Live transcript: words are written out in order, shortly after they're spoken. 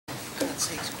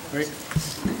Great.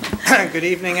 Good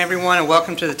evening, everyone, and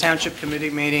welcome to the Township Committee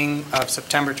meeting of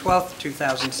September 12th,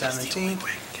 2017.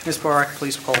 Ms. Barak,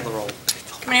 please call the roll.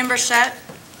 Committeeman Burchett,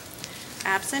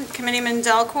 absent. Committeeman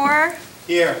Delcor.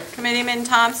 Here. Committeeman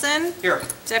Thompson. Here.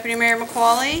 Deputy Mayor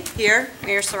McCauley. Here.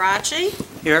 Mayor Sirachi.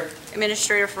 Here.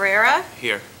 Administrator Ferreira.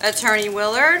 Here. Attorney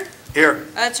Willard. Here.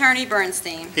 Attorney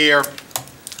Bernstein. Here.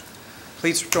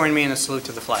 Please join me in a salute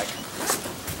to the flag.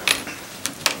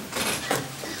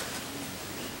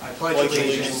 I pledge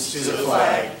allegiance to the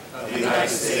flag of the United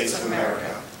States of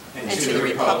America and to the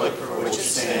republic for which it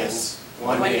stands,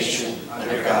 one nation,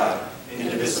 under God,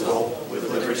 indivisible,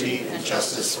 with liberty and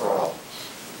justice for all.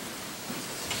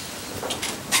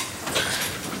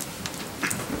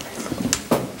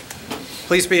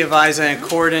 Please be advised that in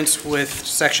accordance with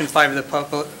Section 5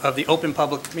 of the Open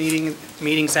Public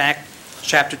Meetings Act,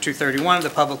 Chapter 231 of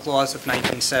the Public Laws of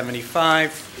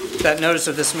 1975, that notice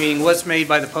of this meeting was made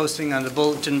by the posting on the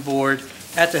bulletin board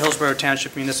at the Hillsborough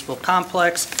Township Municipal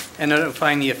Complex and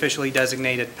notifying the officially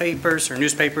designated papers or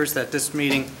newspapers that this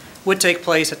meeting would take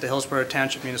place at the Hillsborough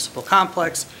Township Municipal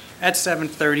Complex at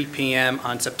 7:30 p.m.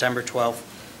 on September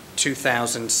 12,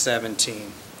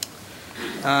 2017.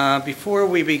 Before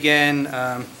we begin,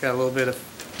 got a little bit of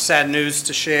sad news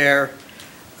to share.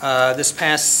 This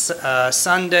past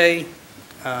Sunday,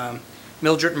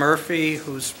 Mildred Murphy,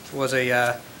 who was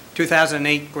a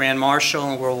 2008 Grand Marshal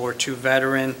and World War II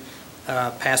veteran,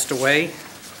 passed away.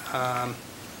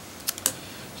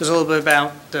 Just a little bit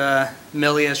about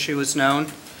Millie, as she was known.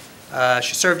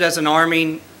 She served as an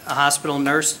Army hospital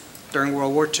nurse during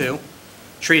World War II,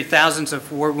 treated thousands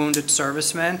of war-wounded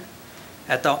servicemen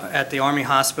at the Army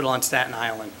Hospital on Staten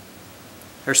Island.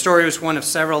 Her story was one of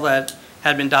several that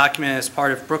had been documented as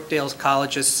part of Brookdale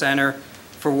College's Center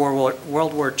for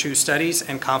World War II Studies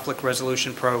and Conflict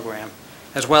Resolution Program,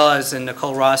 as well as in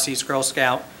Nicole Rossi's Girl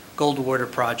Scout Goldwater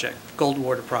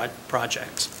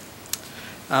Project.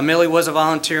 Millie was a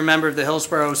volunteer member of the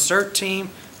Hillsborough CERT team,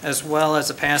 as well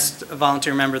as a past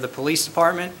volunteer member of the police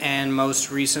department, and most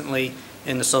recently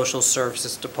in the social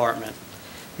services department.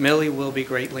 Millie will be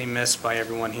greatly missed by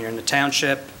everyone here in the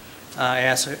township. I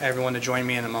ask everyone to join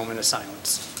me in a moment of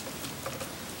silence.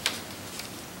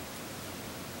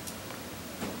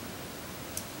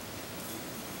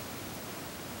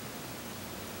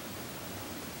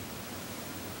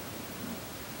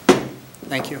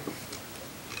 Thank you.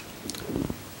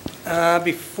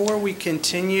 Before we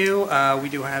continue, we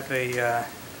do have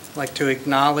like to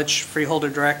acknowledge Freeholder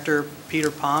Director Peter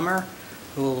Palmer,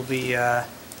 who will be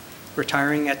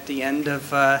retiring at the end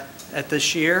of at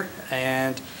this year,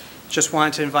 and just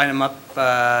wanted to invite him up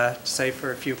to say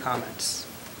for a few comments.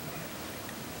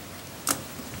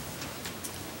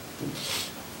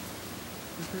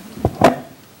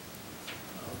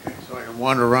 Okay, so I can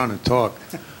wander around and talk.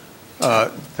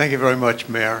 Thank you very much,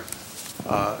 Mayor.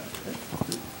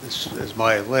 This is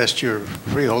my last year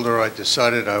freeholder. I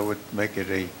decided I would make it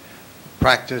a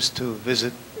practice to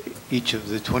visit each of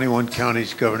the 21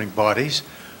 counties governing bodies.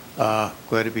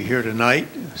 Glad to be here tonight,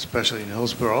 especially in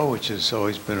Hillsborough, which has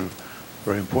always been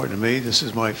very important to me. This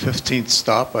is my 15th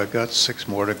stop. I've got 6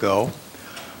 more to go.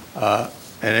 At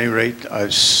any rate,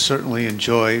 I've certainly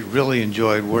really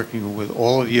enjoyed working with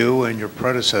all of you and your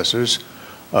predecessors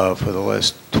for the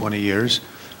last 20 years.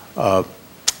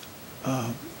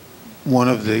 One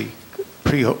of the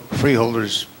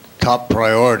freeholders' top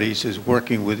priorities is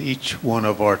working with each one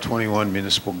of our 21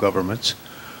 municipal governments.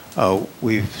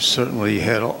 We've certainly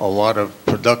had a lot of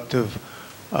productive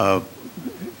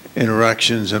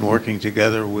interactions and working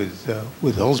together with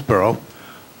Hillsborough.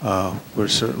 We're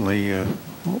certainly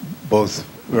both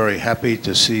very happy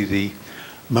to see the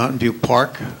Mountain View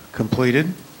Park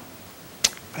completed.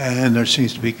 And there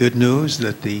seems to be good news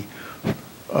that the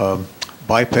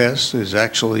bypass is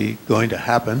actually going to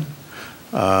happen,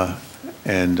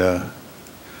 and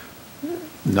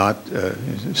not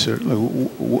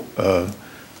certainly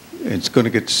it's going to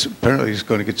get, apparently it's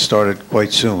going to get started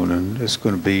quite soon, and it's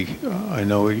going to be, I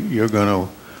know you're going to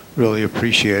really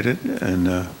appreciate it, and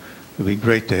it'll be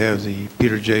great to have the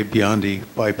Peter J. Biondi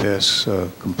bypass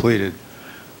completed.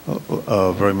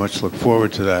 Very much look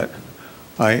forward to that.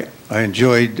 I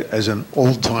enjoyed, as an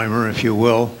old-timer, if you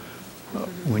will,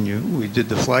 when we did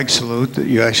the flag salute, that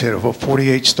you actually had a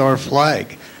 48-star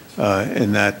flag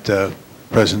in that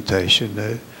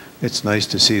presentation. It's nice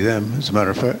to see them, as a matter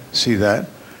of fact,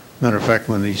 Matter of fact,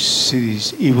 when they see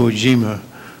these Iwo Jima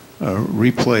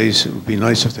replays, it would be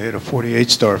nice if they had a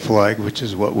 48-star flag, which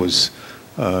is what was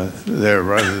there,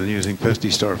 rather than using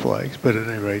 50-star flags. But at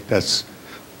any rate, that's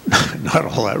not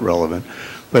all that relevant.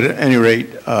 But at any rate,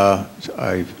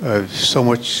 I've so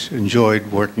much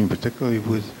enjoyed working particularly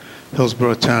with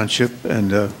Hillsborough Township,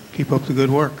 and keep up the good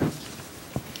work.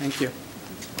 Thank you.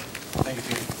 Thank you,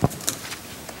 Peter.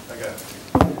 I got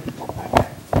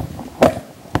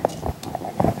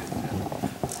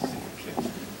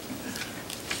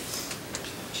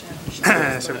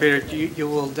it. So Peter, you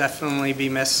will definitely be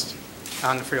missed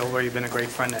on the field where you've been a great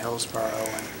friend to Hillsborough.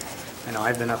 And I know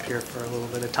I've been up here for a little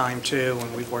bit of time too,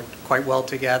 and we've worked quite well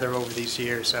together over these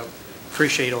years. So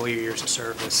appreciate all your years of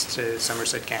service to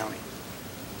Somerset County.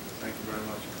 Thank you very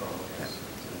much, Carl.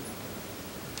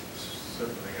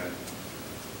 Certainly, I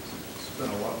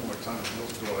spent a lot more time in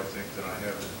Hillsborough, I think, than I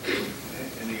have in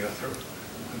any other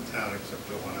town except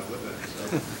the one I live in. So,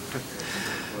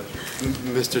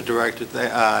 Mr. Director,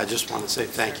 I just want to say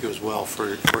thank you as well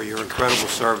for your incredible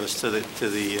service to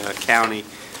the county.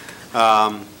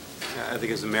 I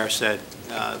think, as the mayor said,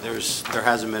 there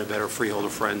hasn't been a better freeholder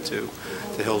friend to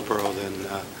Hillsborough than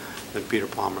Peter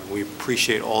Palmer. We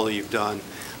appreciate all that you've done.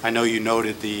 I know you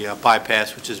noted the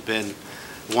bypass, which has been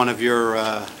one of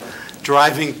your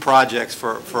driving projects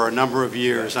for a number of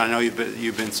years. I know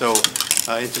you've been so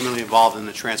intimately involved in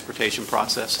the transportation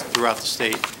process throughout the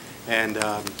state, and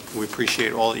we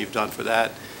appreciate all that you've done for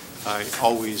that.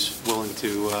 Always willing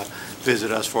to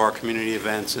visit us for our community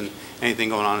events and anything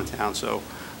going on in town. So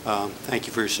thank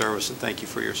you for your service, and thank you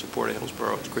for your support of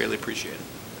Hillsborough. It's greatly appreciated.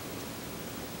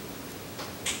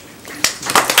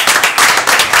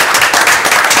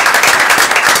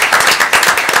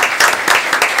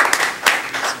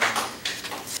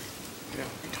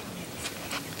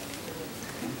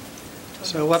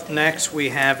 So up next, we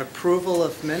have approval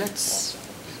of minutes.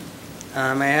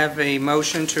 I have a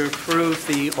motion to approve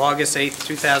the August 8th,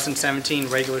 2017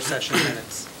 regular session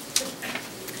minutes.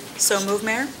 So move,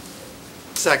 Mayor.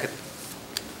 Second.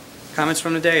 Comments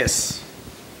from the dais?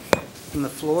 From the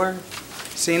floor?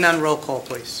 Seeing none, roll call,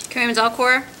 please. Committeeman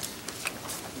Delcor?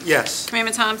 Yes.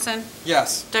 Committeeman Thompson?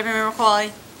 Yes. Deputy Mayor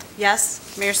McCauley?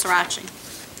 Yes. Mayor Srirachi?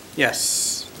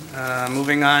 Yes.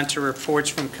 Moving on to reports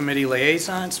from committee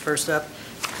liaisons. First up,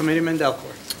 Committeeman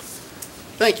Delcor.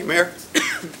 Thank you, Mayor.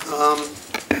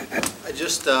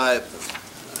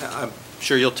 I'm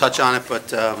sure you'll touch on it,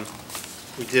 but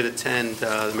we did attend,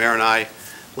 the mayor and I,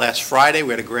 last Friday.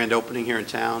 We had a grand opening here in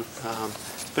town.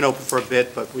 It's been open for a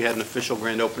bit, but we had an official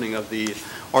grand opening of the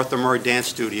Arthur Murray Dance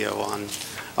Studio on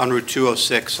Route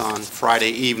 206 on Friday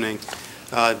evening.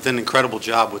 Did an incredible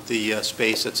job with the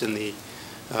space that's in the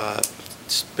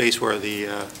space where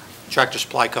the Tractor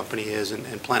Supply Company is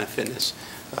and Planet Fitness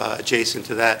adjacent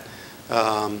to that.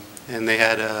 And they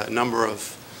had a number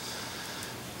of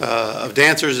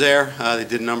dancers there. They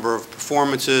did a number of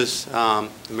performances. The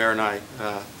mayor and I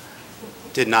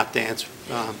did not dance,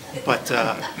 but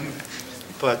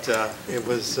it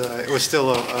was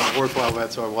still a worthwhile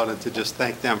event. So I wanted to just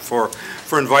thank them for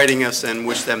inviting us and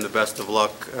wish them the best of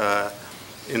luck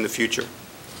in the future.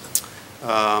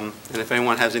 And if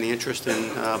anyone has any interest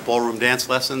in ballroom dance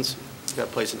lessons, we've got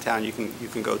a place in town you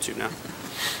can go to now.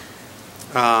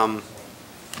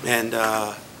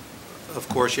 Of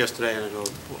course, yesterday, and I know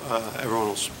everyone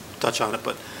will touch on it,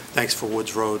 but thanks for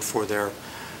Woods Road for their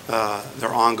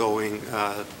ongoing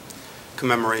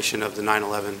commemoration of the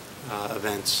 9/11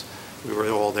 events. We were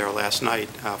all there last night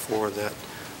for that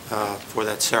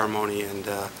ceremony, and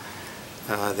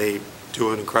they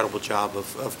do an incredible job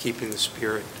of keeping the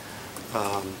spirit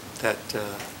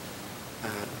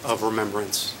of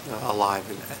remembrance alive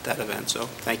at that event. So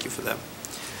thank you for them.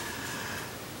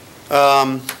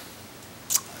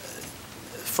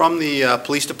 From the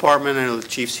police department, I know the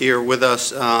chief's here with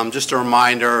us. Just a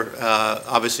reminder,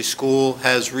 obviously school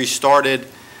has restarted,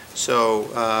 so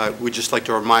we'd just like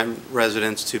to remind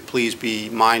residents to please be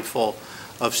mindful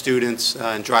of students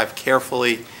and drive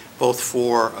carefully, both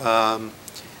for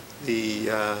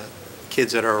the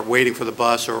kids that are waiting for the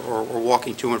bus or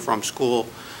walking to and from school,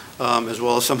 as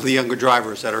well as some of the younger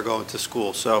drivers that are going to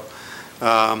school. So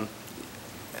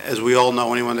as we all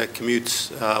know, anyone that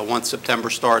commutes, once September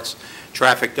starts,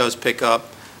 traffic does pick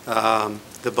up.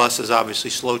 The buses obviously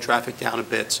slow traffic down a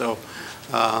bit, so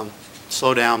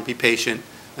slow down, be patient.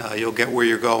 You'll get where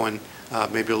you're going,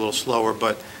 maybe a little slower,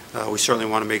 but we certainly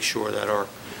want to make sure that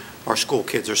our school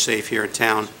kids are safe here in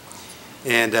town.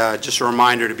 And just a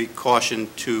reminder to be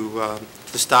cautioned to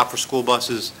stop for school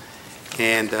buses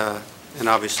and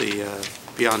obviously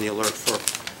be on the alert for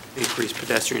increased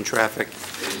pedestrian traffic.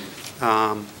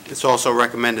 It's also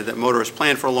recommended that motorists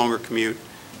plan for a longer commute,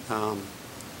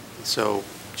 so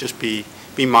just be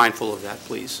mindful of that,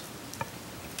 please.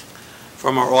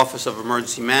 From our Office of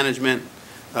Emergency Management,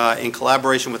 in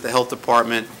collaboration with the Health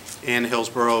Department and the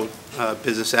Hillsborough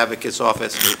Business Advocates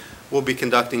Office, we'll be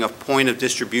conducting a point of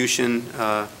distribution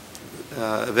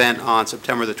event on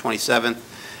September the 27th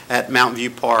at Mountain View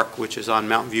Park, which is on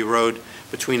Mountain View Road,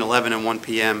 between 11 and 1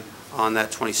 p.m. on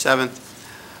that 27th.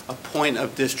 A point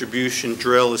of distribution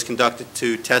drill is conducted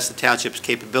to test the township's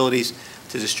capabilities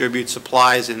to distribute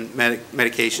supplies and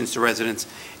medications to residents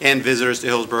and visitors to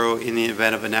Hillsborough in the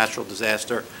event of a natural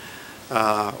disaster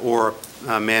or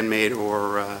man-made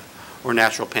or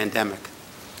natural pandemic.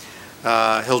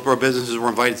 Hillsborough businesses were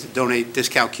invited to donate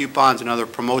discount coupons and other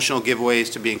promotional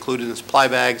giveaways to be included in the supply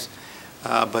bags,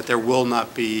 but there will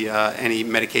not be any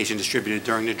medication distributed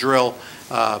during the drill,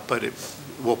 but it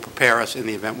will prepare us in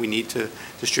the event we need to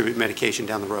distribute medication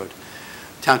down the road.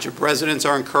 Township residents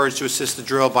are encouraged to assist the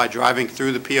drill by driving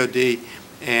through the POD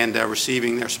and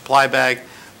receiving their supply bag.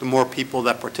 The more people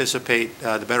that participate,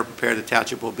 the better prepared the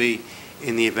township will be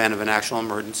in the event of an actual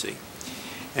emergency.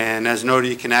 And as noted,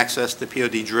 you can access the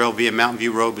POD drill via Mountain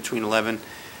View Road between 11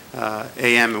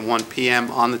 a.m. and 1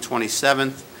 p.m. on the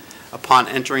 27th. Upon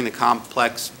entering the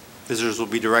complex, visitors will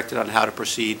be directed on how to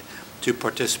proceed to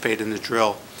participate in the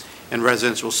drill. And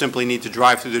residents will simply need to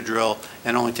drive through the drill,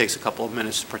 and it only takes a couple of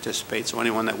minutes to participate. So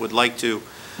anyone that would like to,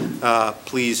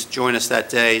 please join us that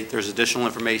day. There's additional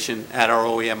information at our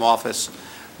OEM office,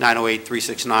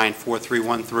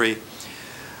 908-369-4313.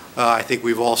 I think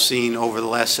we've all seen over the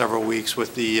last several weeks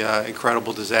with the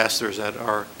incredible disasters that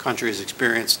our country has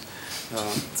experienced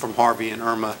from Harvey and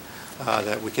Irma,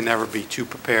 that we can never be too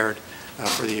prepared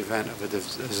for the event of a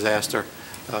disaster.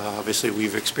 Obviously,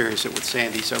 we've experienced it with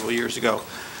Sandy several years ago.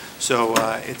 So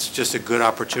it's just a good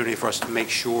opportunity for us to make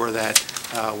sure that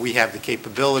we have the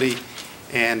capability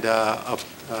and a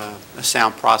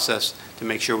sound process to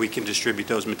make sure we can distribute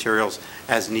those materials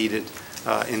as needed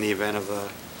in the event of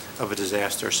a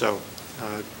disaster. So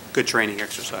good training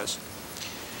exercise.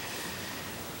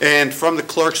 And from the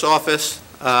clerk's office,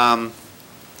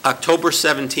 October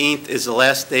 17th is the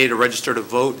last day to register to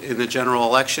vote in the general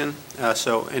election.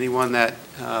 So anyone that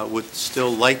would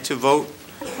still like to vote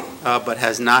but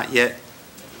has not yet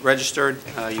registered,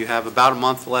 you have about a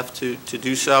month left to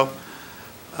do so.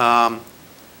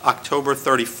 October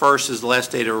 31st is the last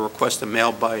day to request a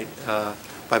mail by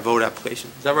vote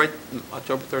application. Is that right?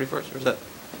 October 31st, or is that?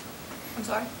 I'm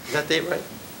sorry? Is that date right?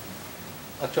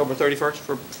 October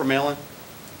 31st for mail-in?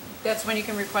 That's when you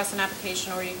can request an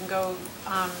application, or you can go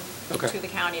Okay. to the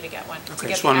county to get one. Okay,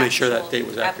 just want to make sure that date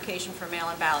was accurate. Application for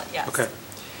mail-in ballot, yes. Okay.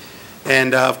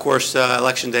 And of course,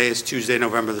 Election Day is Tuesday,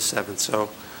 November the 7th. So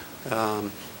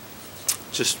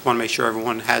just want to make sure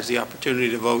everyone has the opportunity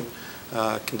to vote,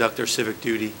 conduct their civic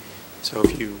duty. So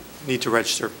if you need to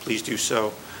register, please do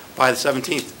so by the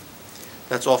 17th.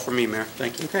 That's all for me, Mayor.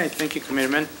 Thank you. Okay, thank you,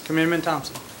 Committeeman. Committeeman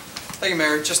Thompson. Thank you,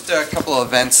 Mayor. Just a couple of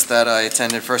events that I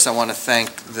attended. First, I want to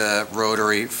thank the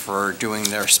Rotary for doing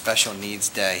their Special Needs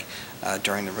Day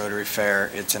during the Rotary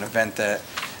Fair. It's an event that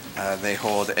they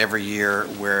hold every year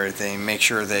where they make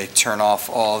sure they turn off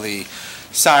all the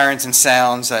sirens and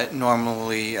sounds that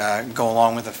normally go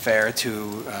along with the fair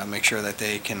to make sure that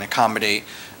they can accommodate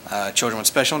children with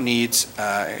special needs,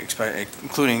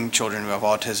 including children who have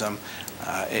autism.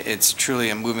 It's truly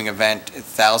a moving event.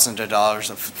 Thousands of dollars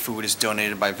of food is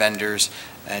donated by vendors,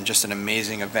 and just an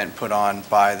amazing event put on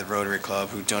by the Rotary Club,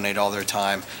 who donate all their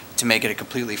time to make it a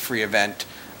completely free event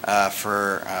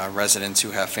for residents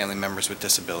who have family members with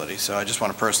disabilities. So I just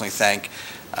want to personally thank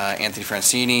Anthony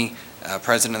Francini,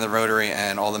 President of the Rotary,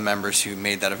 and all the members who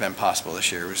made that event possible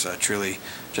this year. It was truly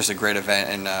just a great event,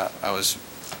 and I was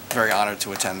very honored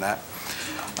to attend that.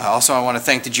 Also, I want to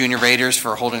thank the Junior Raiders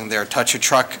for holding their Touch a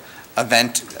Truck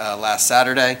event last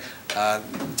Saturday.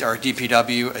 Our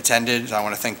DPW attended. I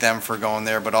want to thank them for going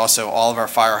there, but also all of our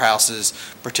firehouses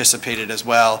participated as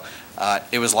well.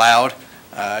 It was loud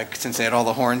since they had all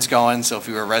the horns going, so if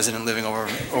you were a resident living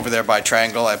over there by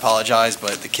Triangle, I apologize,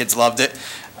 but the kids loved it,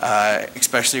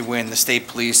 especially when the state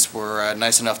police were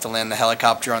nice enough to land the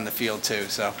helicopter on the field too.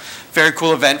 So very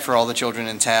cool event for all the children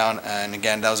in town, and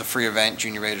again, that was a free event.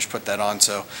 Junior Raiders put that on,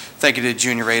 so thank you to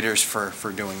Junior Raiders for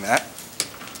doing that.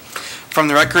 From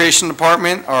the Recreation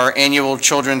Department, our annual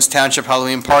Children's Township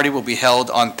Halloween Party will be held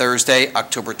on Thursday,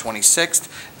 October 26th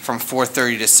from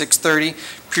 4:30 to 6:30.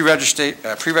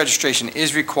 Pre-registration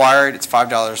is required. It's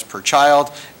 $5 per child,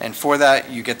 and for that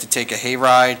you get to take a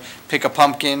hayride, pick a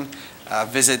pumpkin,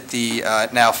 visit the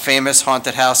now famous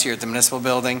haunted house here at the municipal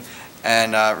building,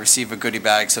 and receive a goodie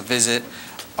bag. So visit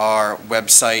our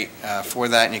website for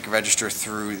that, and you can register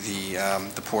through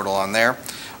the portal on there.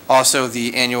 Also,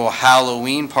 the annual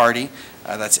Halloween party,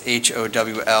 that's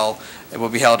HOWL, it will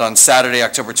be held on Saturday,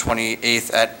 October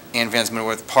 28th at Ann Vance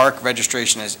Middleworth Park.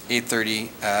 Registration is 8:30.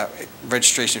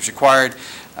 Registration is required,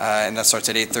 and that starts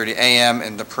at 8:30 a.m.,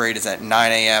 and the parade is at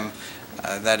 9 a.m.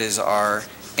 That is our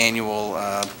annual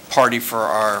party for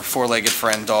our four-legged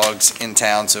friend dogs in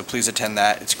town, so please attend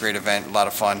that. It's a great event, a lot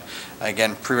of fun.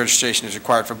 Again, pre-registration is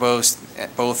required for both,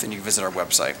 and you can visit our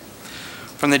website.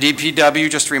 From the DPW,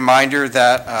 just a reminder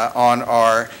that on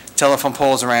our telephone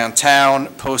poles around town,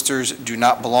 posters do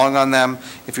not belong on them.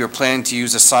 If you're planning to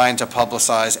use a sign to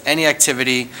publicize any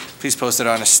activity, please post it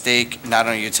on a stake, not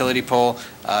on a utility pole.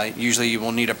 Usually you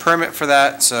will need a permit for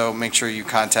that, so make sure you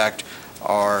contact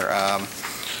our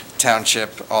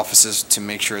township offices to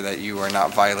make sure that you are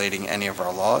not violating any of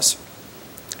our laws.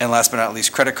 And last but not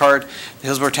least, credit card. The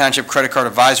Hillsborough Township Credit Card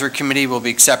Advisory Committee will be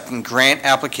accepting grant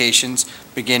applications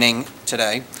beginning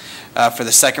today for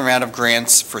the second round of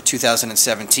grants for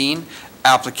 2017.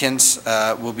 Applications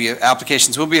will be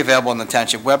available on the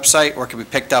township website or can be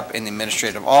picked up in the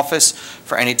administrative office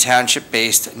for any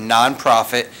township-based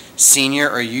nonprofit, senior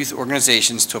or youth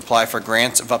organizations to apply for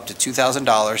grants of up to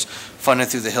 $2,000 funded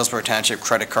through the Hillsborough Township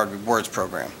Credit Card Rewards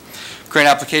Program. Grant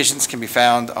applications can be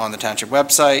found on the township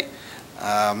website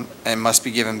and must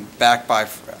be given back by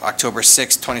October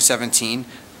 6, 2017,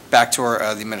 back to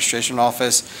the administration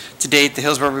office. To date, the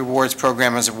Hillsborough Rewards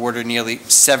Program has awarded nearly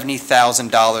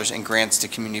 $70,000 in grants to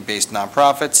community-based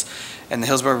nonprofits, and the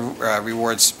Hillsborough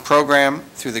Rewards Program,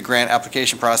 through the grant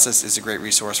application process, is a great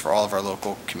resource for all of our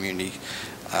local community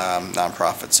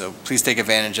nonprofits. So please take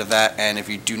advantage of that, and if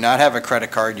you do not have a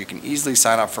credit card, you can easily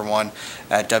sign up for one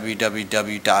at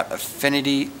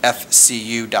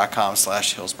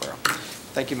www.affinityfcu.com/Hillsborough.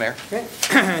 Thank you, Mayor. Okay.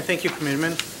 Thank you,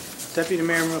 Committeeman. Deputy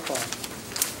Mayor McCall.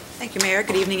 Thank you, Mayor.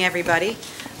 Good evening, everybody.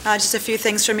 Just a few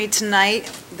things for me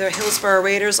tonight. The Hillsborough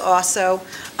Raiders also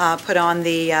put on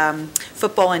the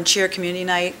football and cheer community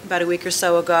night about a week or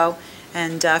so ago,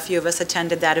 and a few of us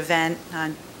attended that event.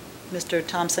 Mr.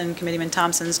 Thompson, Committeeman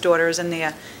Thompson's daughter is in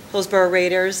the Hillsborough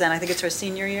Raiders, and I think it's her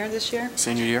senior year this year.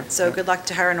 Senior year. So good luck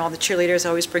to her and all the cheerleaders. It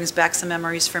always brings back some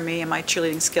memories for me and my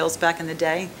cheerleading skills back in the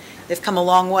day. They've come a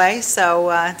long way,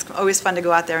 so it's always fun to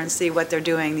go out there and see what they're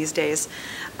doing these days.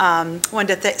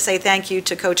 Wanted to say thank you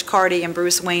to Coach Carty and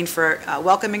Bruce Wayne for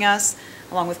welcoming us,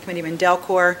 along with Committeeman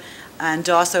Delcourt, and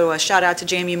also a shout out to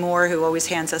Jamie Moore, who always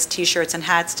hands us T-shirts and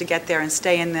hats to get there and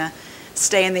stay in the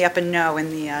up and know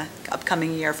in the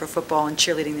upcoming year for football and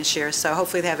cheerleading this year. So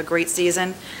hopefully they have a great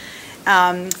season.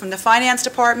 From the Finance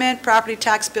Department, property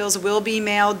tax bills will be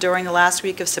mailed during the last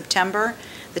week of September.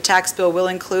 The tax bill will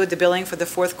include the billing for the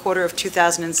fourth quarter of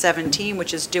 2017,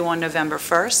 which is due on November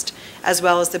 1st, as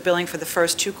well as the billing for the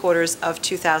first 2 quarters of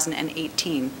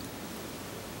 2018.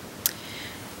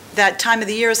 That time of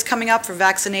the year is coming up for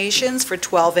vaccinations for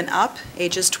 12 and up,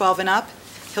 ages 12 and up.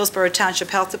 Hillsborough Township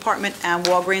Health Department and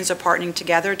Walgreens are partnering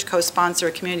together to co-sponsor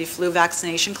a community flu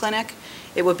vaccination clinic.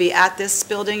 It will be at this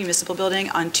building, municipal building,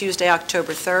 on Tuesday,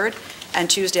 October 3rd and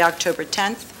Tuesday, October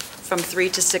 10th from 3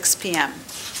 to 6 p.m.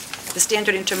 The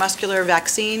standard intramuscular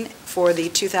vaccine for the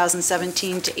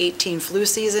 2017 to 18 flu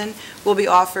season will be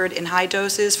offered in high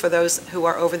doses for those who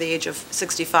are over the age of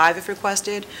 65 if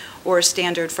requested, or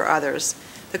standard for others.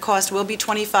 The cost will be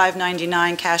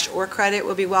 $25.99, cash or credit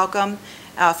will be welcome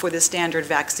for the standard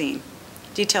vaccine.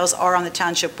 Details are on the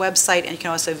township website, and you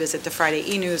can also visit the Friday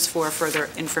e-News for further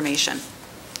information.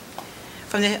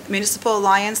 From the Municipal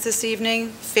Alliance this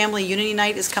evening, Family Unity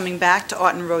Night is coming back to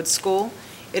Aughton Road School.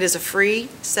 It is a free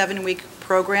 7-week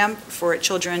program for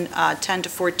children 10 to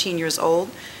 14 years old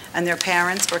and their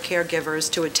parents or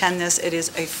caregivers to attend this. It is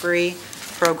a free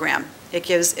program.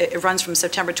 It runs from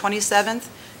September 27th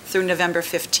through November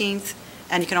 15th,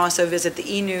 and you can also visit the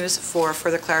e-News for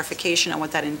further clarification on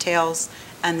what that entails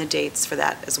and the dates for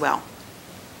that as well.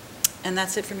 And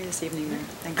that's it for me this evening, Mayor.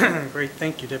 Thank you. Great,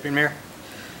 thank you, Deputy Mayor.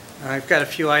 I've got a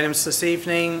few items this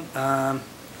evening.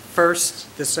 First,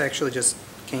 this actually just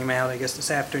came out, I guess,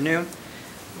 this afternoon.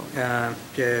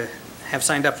 You have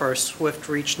signed up for our Swift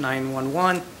Reach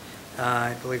 911.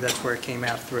 I believe that's where it came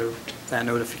out through that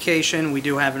notification. We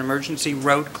do have an emergency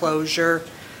road closure.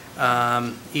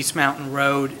 East Mountain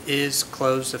Road is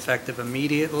closed effective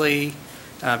immediately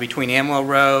between Amwell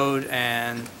Road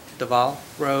and Duval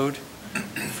Road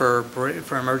for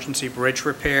emergency bridge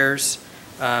repairs.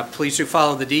 Please do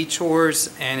follow the detours,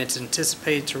 and it's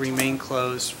anticipated to remain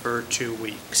closed for 2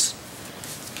 weeks.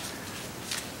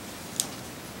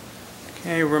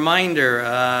 Okay, reminder,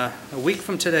 a week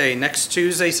from today, next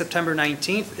Tuesday, September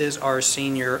 19th, is our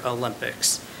Senior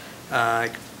Olympics.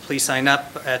 Please sign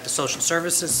up at the Social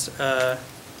Services, or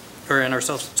in our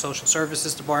Social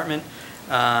Services Department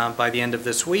by the end of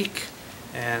this week.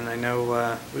 And I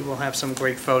know we will have some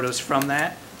great photos from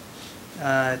that.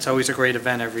 It's always a great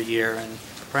event every year, and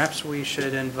perhaps we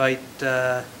should invite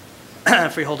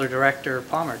Freeholder Director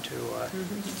Palmer to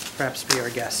perhaps be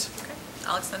our guest. Okay.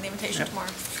 I'll extend the invitation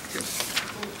tomorrow.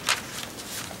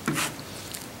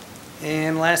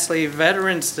 And lastly,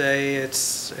 Veterans Day,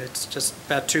 it's just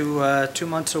about 2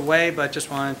 months away, but just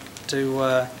wanted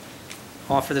to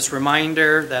offer this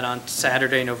reminder that on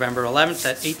Saturday, November 11th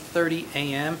at 8:30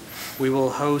 a.m., we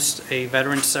will host a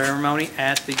Veterans Ceremony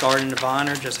at the Garden of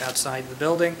Honor just outside the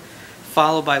building,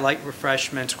 followed by light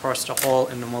refreshments across the hall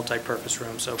in the multipurpose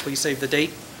room. So please save the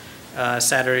date,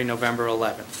 Saturday, November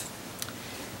 11th.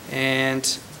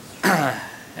 And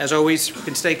as always, you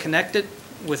can stay connected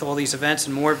with all these events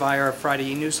and more via our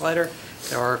Friday e-newsletter.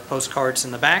 There are postcards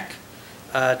in the back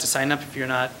to sign up if you're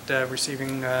not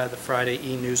receiving the Friday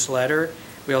e-newsletter.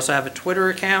 We also have a Twitter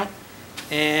account,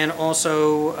 and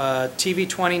also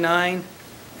TV29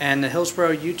 and the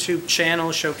Hillsborough YouTube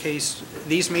channel showcase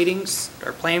these meetings,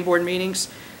 our planning board meetings,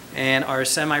 and our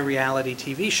semi-reality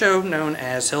TV show known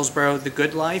as Hillsborough The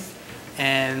Good Life.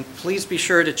 And please be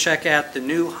sure to check out the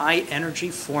new high-energy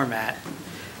format.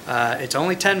 It's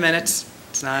only 10 minutes.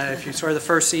 It's not, if you saw the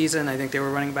first season, I think they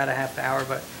were running about a half hour,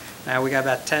 but now we got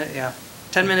about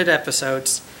 10-minute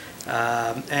episodes.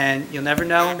 And you'll never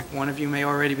know, one of you may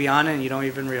already be on it and you don't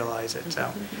even realize it.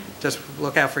 So just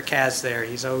look out for Kaz there.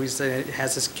 He's always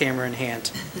has his camera in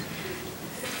hand.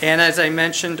 And as I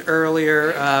mentioned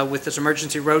earlier, with this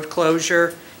emergency road closure,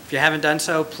 if you haven't done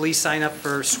so, please sign up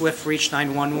for Swift Reach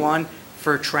 911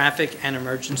 for traffic and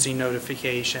emergency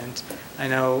notifications. I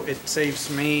know it saves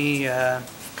me a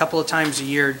couple of times a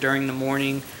year during the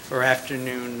morning or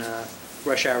afternoon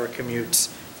rush hour commutes,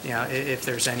 if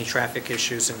there's any traffic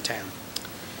issues in town.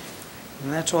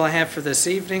 And that's all I have for this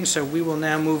evening, so we will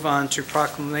now move on to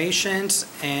proclamations.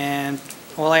 And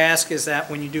all I ask is that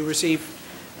when you do receive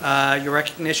your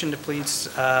recognition, to please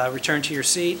return to your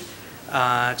seat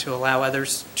to allow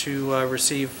others to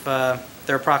receive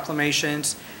their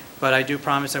proclamations. But I do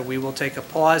promise that we will take a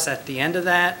pause at the end of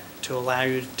that to allow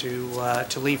you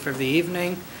to leave for the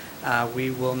evening. We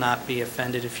will not be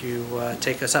offended if you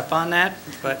take us up on that,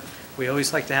 but we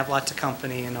always like to have lots of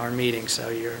company in our meetings, so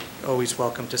you're always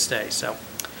welcome to stay. So,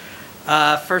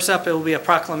 first up, it will be a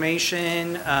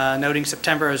proclamation noting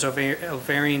September as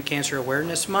Ovarian Cancer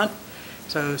Awareness Month.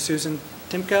 So, Susan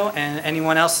Timko and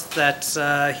anyone else that's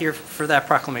here for that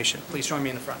proclamation, please join me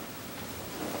in the front.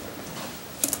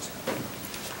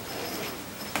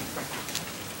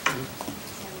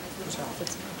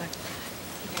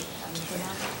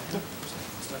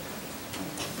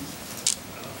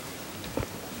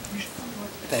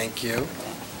 Thank you.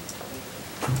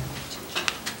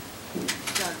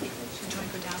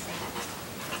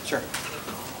 Sure.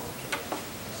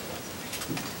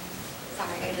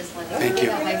 Sorry, I just wanted to. Thank you.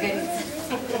 Oh my goodness.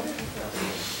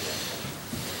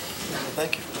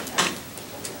 Thank you.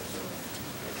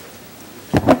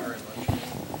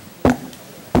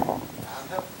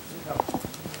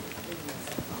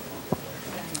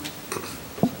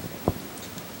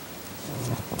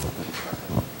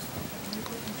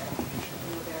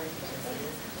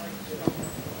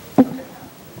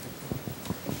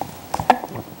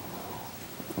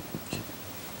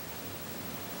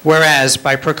 Whereas,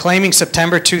 by proclaiming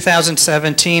September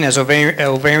 2017 as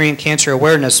Ovarian Cancer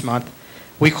Awareness Month,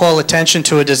 we call attention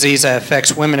to a disease that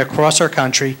affects women across our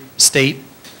country, state,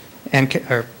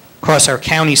 or across our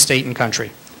county, state, and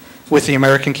country, with the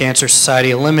American Cancer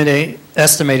Society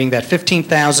estimating that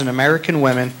 15,000 American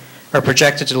women are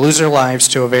projected to lose their lives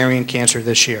to ovarian cancer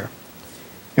this year.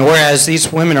 And whereas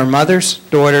these women are mothers,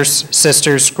 daughters,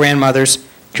 sisters, grandmothers,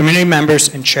 community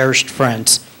members, and cherished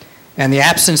friends, and the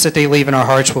absence that they leave in our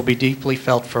hearts will be deeply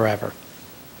felt forever.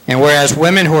 And whereas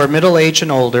women who are middle-aged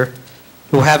and older,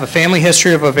 who have a family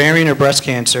history of ovarian or breast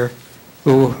cancer,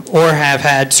 or have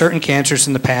had certain cancers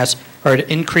in the past, are at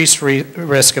increased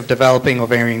risk of developing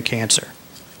ovarian cancer.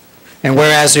 And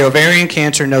whereas the ovarian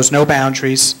cancer knows no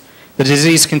boundaries, the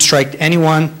disease can strike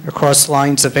anyone across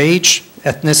lines of age,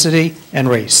 ethnicity, and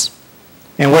race.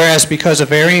 And whereas because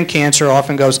ovarian cancer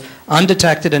often goes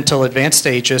undetected until advanced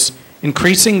stages,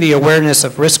 increasing the awareness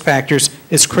of risk factors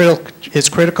is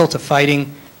critical to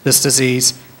fighting this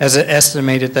disease, as it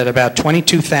estimated that about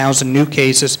 22,000 new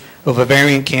cases of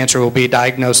ovarian cancer will be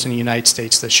diagnosed in the United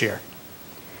States this year.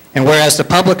 And whereas the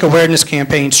public awareness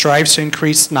campaign strives to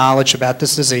increase knowledge about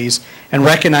this disease and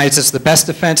recognizes the best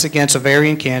defense against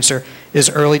ovarian cancer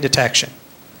is early detection.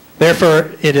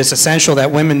 Therefore, it is essential that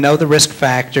women know the risk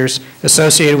factors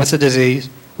associated with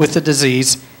the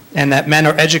disease, and that men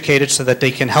are educated so that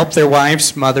they can help their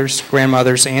wives, mothers,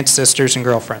 grandmothers, aunts, sisters, and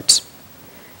girlfriends.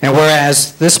 And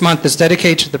whereas this month is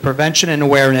dedicated to the prevention and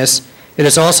awareness, it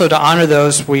is also to honor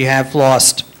those we have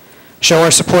lost, show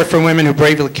our support for women who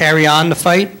bravely carry on the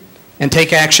fight, and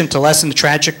take action to lessen the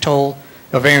tragic toll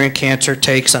ovarian cancer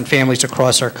takes on families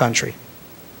across our country.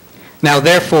 Now,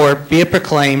 therefore, be it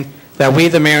proclaimed that we,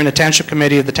 the mayor and the Township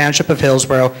Committee of the Township of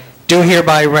Hillsborough, do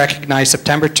hereby recognize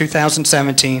September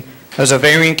 2017 as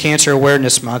Ovarian Cancer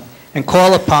Awareness Month and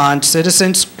call upon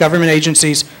citizens, government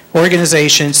agencies,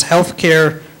 organizations,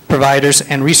 healthcare providers,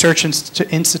 and research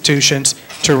institutions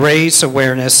to raise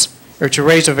awareness, or to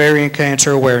raise ovarian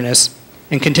cancer awareness,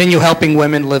 and continue helping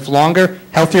women live longer,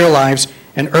 healthier lives,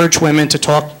 and urge women to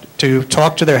talk to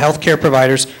their healthcare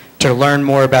providers to learn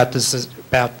more about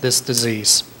this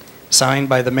disease. Signed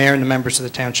by the mayor and the members of the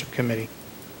Township Committee.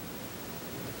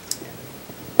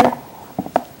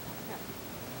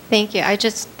 Thank you. I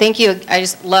just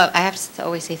love, I have to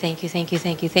always say thank you, thank you,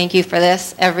 thank you, thank you for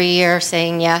this. Every year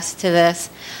saying yes to this.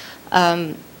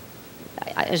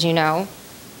 As you know,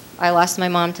 I lost my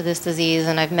mom to this disease,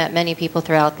 and I've met many people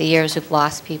throughout the years who've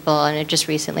lost people, and I just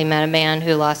recently met a man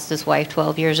who lost his wife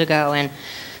 12 years ago. And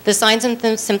the signs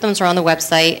and symptoms are on the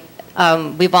website.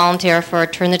 We volunteer for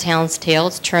Turn the Town's Tail.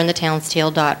 It's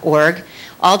turnthetownstale.org.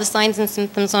 All the signs and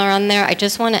symptoms are on there. I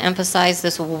just want to emphasize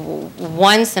this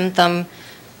one symptom,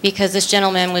 because this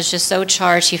gentleman was just so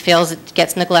charged, he feels it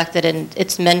gets neglected, and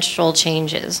it's menstrual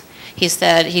changes. He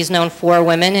said he's known 4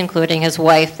 women, including his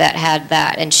wife, that had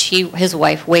that, and his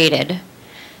wife waited,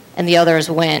 and the others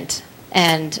went.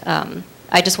 And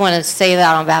I just want to say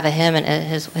that on behalf of him and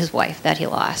his wife that he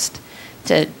lost.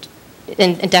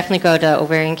 And definitely go to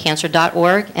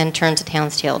ovariancancer.org and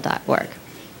turntotownstale.org.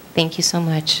 Thank you so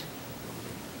much.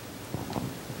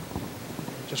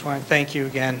 Just want to thank you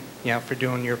again, for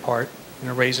doing your part,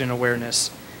 raising awareness.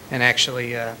 And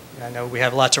actually, I know we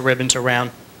have lots of ribbons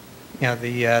around,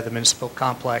 the municipal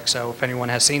complex. So if anyone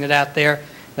has seen it out there,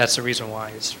 that's the reason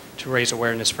why, is to raise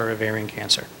awareness for ovarian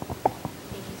cancer.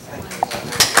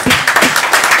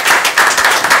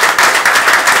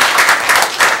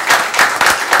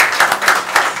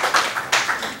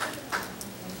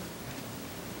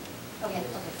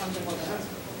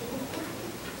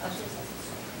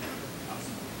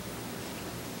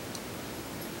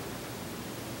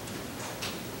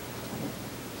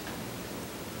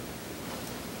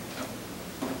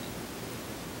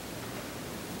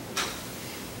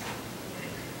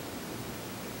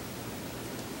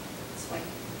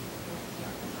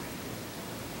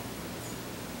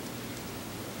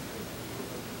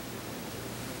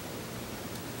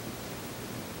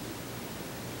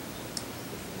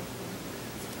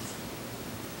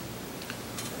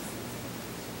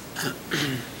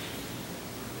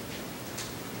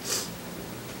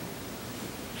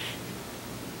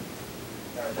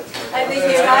 Thank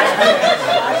you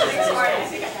so much.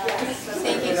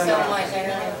 Thank you so much. I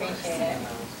really appreciate it.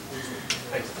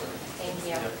 Thank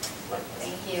you.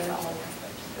 Thank you.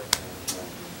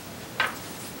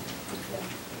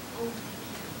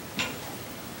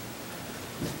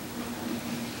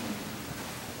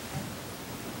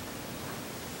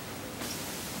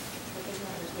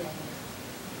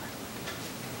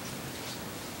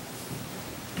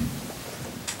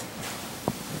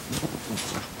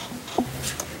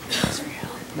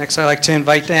 Next, I'd like to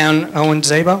invite down Owen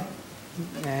Zabo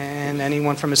and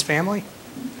anyone from his family.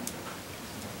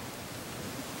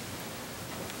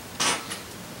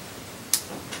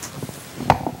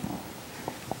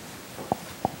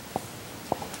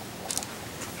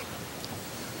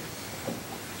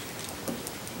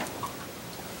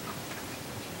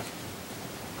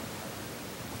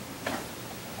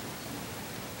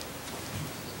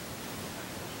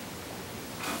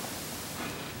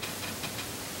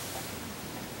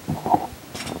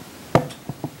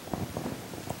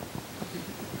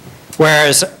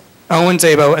 Whereas Owen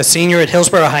Zabo, a senior at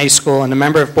Hillsborough High School and a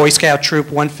member of Boy Scout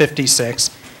Troop 156,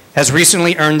 has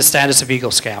recently earned the status of Eagle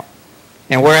Scout.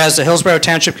 And whereas the Hillsborough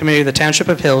Township Committee of the Township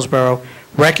of Hillsborough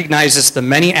recognizes the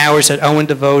many hours that Owen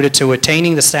devoted to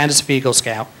attaining the status of Eagle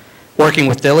Scout, working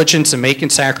with diligence and making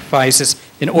sacrifices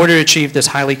in order to achieve this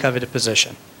highly coveted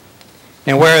position.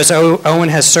 And whereas Owen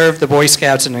has served the Boy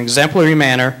Scouts in an exemplary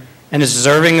manner and is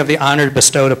deserving of the honor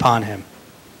bestowed upon him.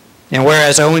 And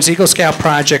whereas Owen's Eagle Scout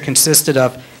project consisted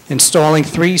of installing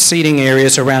 3 seating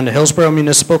areas around the Hillsborough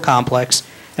Municipal Complex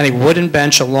and a wooden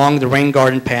bench along the rain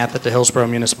garden path at the Hillsborough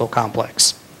Municipal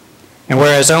Complex. And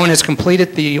whereas Owen has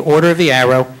completed the Order of the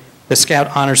Arrow, the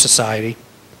Scout Honor Society,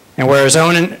 and whereas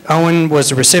Owen was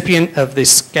the recipient of the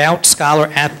Scout Scholar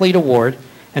Athlete Award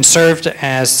and served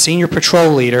as Senior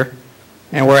Patrol Leader,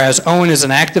 and whereas Owen is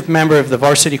an active member of the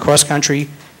varsity cross country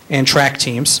and track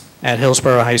teams at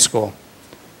Hillsborough High School.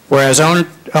 Whereas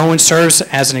Owen serves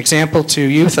as an example to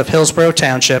youth of Hillsborough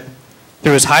Township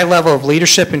through his high level of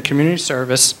leadership and community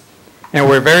service, and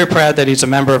we're very proud that he's a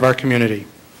member of our community.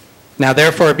 Now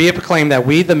therefore be it proclaimed that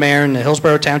we, the mayor and the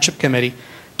Hillsborough Township Committee,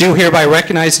 do hereby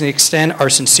recognize and extend our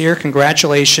sincere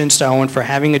congratulations to Owen for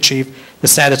having achieved the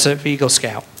status of Eagle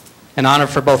Scout, an honor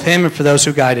for both him and for those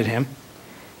who guided him,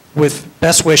 with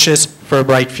best wishes for a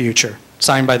bright future.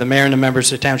 Signed by the mayor and the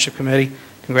members of the Township Committee.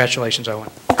 Congratulations, Owen.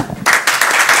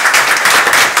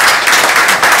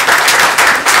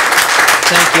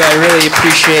 Thank you. I really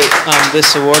appreciate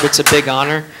this award. It's a big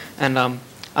honor. And I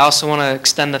also want to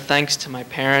extend the thanks to my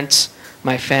parents,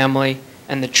 my family,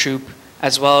 and the troop,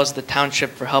 as well as the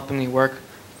township for helping me work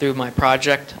through my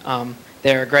project.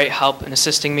 They are a great help in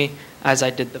assisting me as I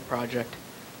did the project.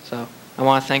 So I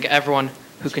want to thank everyone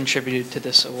who contributed to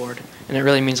this award. And it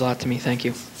really means a lot to me. Thank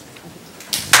you.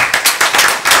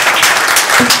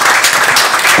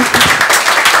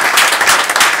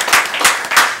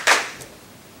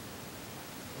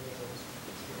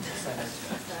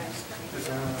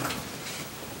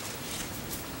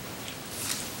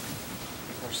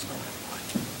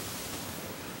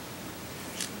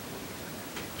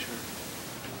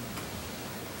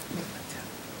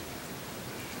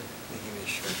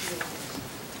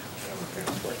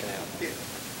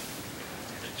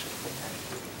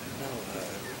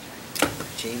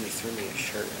 Jamie threw me a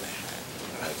shirt and a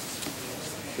hat.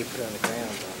 He put it on the ground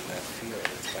on that field.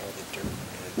 It's got all the dirt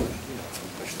and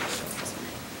pushing the stuff.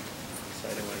 So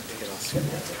I didn't want to pick it off.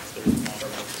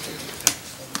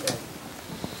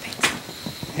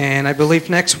 And I believe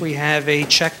next we have a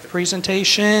check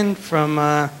presentation from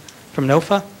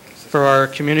NOFA for our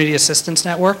Community Assistance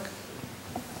Network.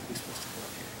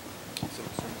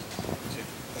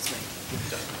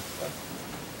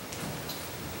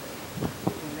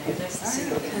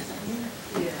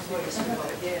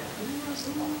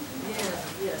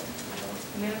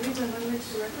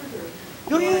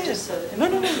 No, yeah, yeah. No.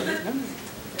 I'm going to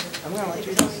let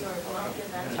you know.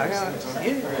 I got it.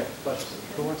 Yeah.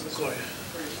 Who wants this?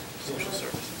 Social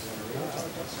services.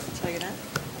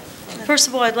 First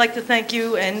of all, I'd like to thank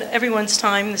you and everyone's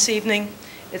time this evening.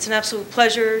 It's an absolute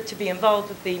pleasure to be involved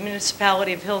with the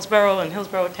municipality of Hillsborough and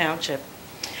Hillsborough Township.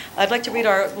 I'd like to read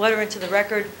our letter into the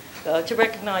record to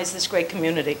recognize this great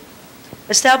community.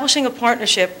 Establishing a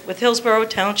partnership with Hillsborough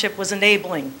Township was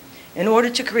enabling in order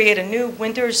to create a new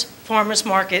winter's farmers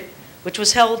market, which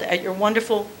was held at your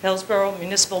wonderful Hillsborough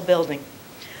Municipal Building.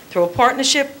 Through a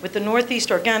partnership with the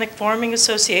Northeast Organic Farming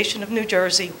Association of New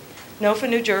Jersey, NOFA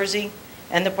New Jersey,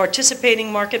 and the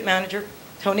participating market manager,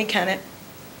 Tony Kennett,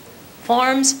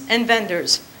 farms and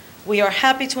vendors, we are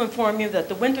happy to inform you that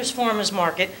the Winter's Farmers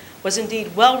Market was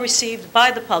indeed well received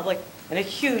by the public and a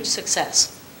huge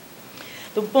success.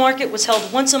 The market was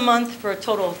held once a month for a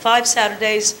total of 5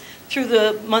 Saturdays through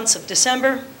the months of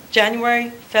December, January,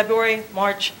 February,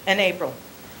 March, and April.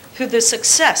 Through the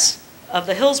success of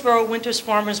the Hillsborough Winter's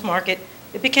Farmers Market,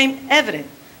 it became evident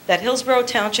that Hillsborough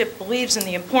Township believes in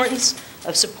the importance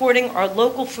of supporting our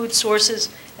local food sources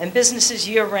and businesses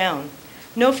year-round.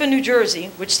 NOFA New Jersey,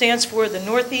 which stands for the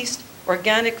Northeast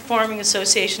Organic Farming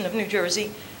Association of New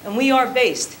Jersey, and we are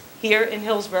based here in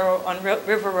Hillsborough on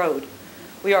River Road.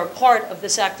 We are part of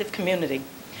this active community.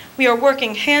 We are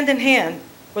working hand in hand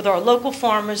with our local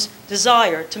farmers'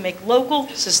 desire to make local,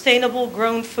 sustainable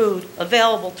grown food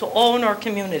available to all in our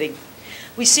community.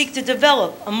 We seek to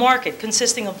develop a market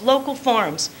consisting of local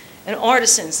farms and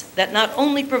artisans that not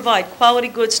only provide quality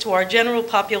goods to our general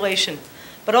population,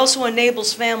 but also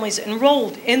enables families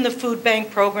enrolled in the food bank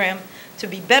program to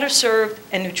be better served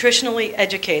and nutritionally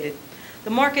educated. The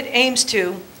market aims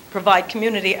to provide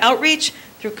community outreach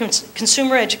through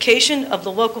consumer education of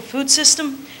the local food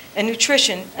system and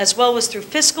nutrition, as well as through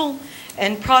fiscal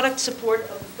and product support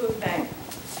of the food bank.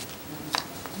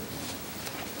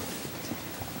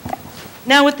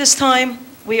 Now at this time,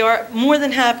 we are more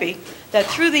than happy that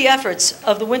through the efforts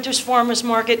of the Winter's Farmers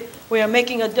Market, we are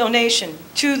making a donation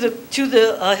to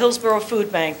the Hillsborough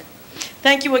Food Bank.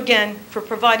 Thank you again for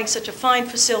providing such a fine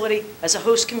facility as a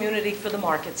host community for the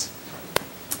markets.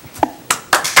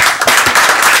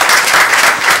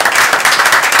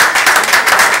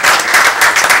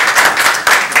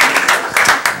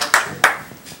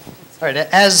 All right,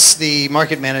 as the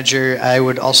market manager, I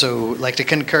would also like to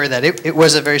concur that it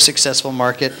was a very successful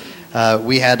market.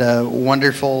 We had a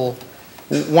wonderful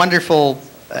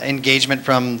engagement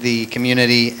from the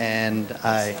community, and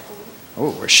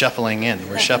we're shuffling in.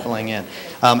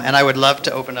 And I would love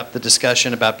to open up the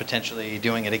discussion about potentially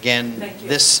doing it again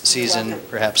this season,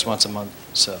 perhaps once a month.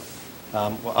 So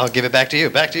well, I'll give it back to you.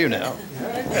 Back to you now.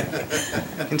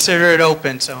 Consider it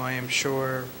open, so I am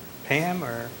sure Pam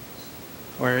or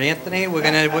Anthony, we're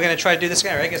gonna try to do this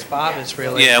again. I guess Bob is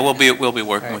really. Yeah, we'll be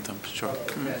working with them, sure.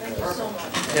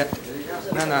 Yeah.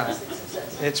 No,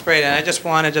 it's great, and I just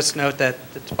want to note that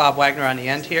it's Bob Wagner on the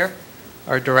end here.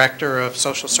 our Director of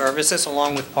Social Services,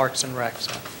 along with Parks and Rec.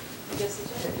 So.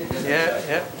 Yeah,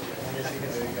 yeah.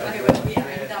 Okay, wait, we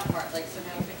have that part, like, so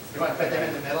now we You want to put them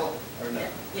in the middle, or no?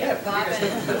 Yeah, Bob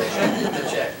and... The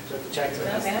check. So the check's in.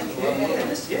 All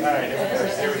right,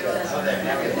 here we go. Oh, there,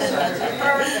 now we go.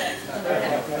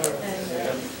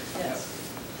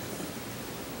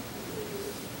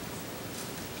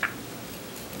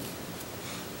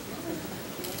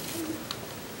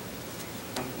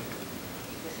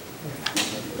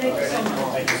 Thank you so much.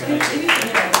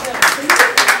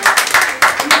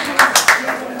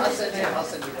 I'll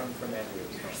send you one from Andrew.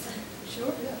 Sure.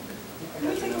 Can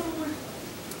we take a little more?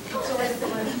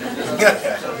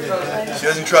 She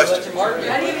doesn't trust you. I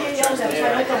didn't even get yelled at, so I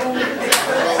don't go home.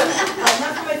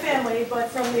 Not from my family, but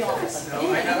from the office.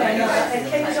 And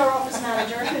Kate is our office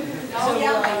manager. So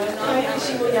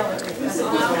she will yell at me.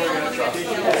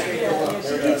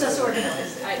 She keeps us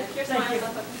organized. Thank you.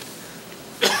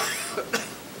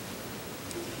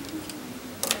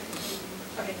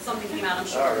 Okay, something came out, I'm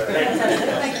sure. All right.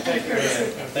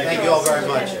 Thank you all very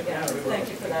much. Thank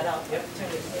you for that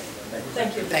opportunity.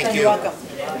 Thank you. Thank you. You're welcome.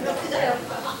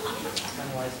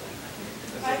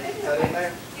 I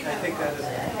think that is.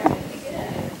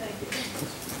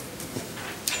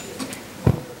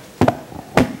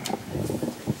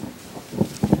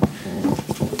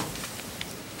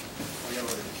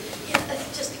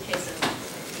 Just in case.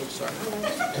 Oops, sorry.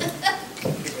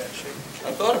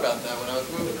 I thought about that when I was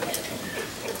moving it.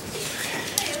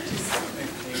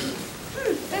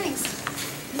 Thanks.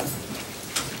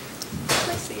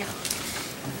 Nice to see you.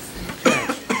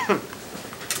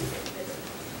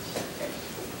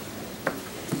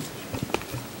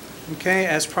 Okay,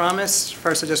 as promised,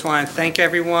 first I just want to thank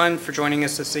everyone for joining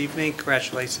us this evening.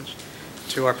 Congratulations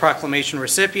to our proclamation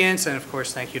recipients, and of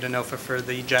course, thank you to NOFA for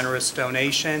the generous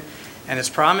donation. And as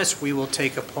promised, we will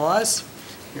take applause.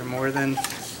 You're more than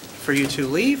for you to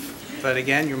leave, but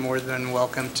again, you're more than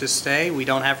welcome to stay. We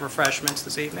don't have refreshments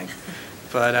this evening,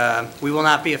 but we will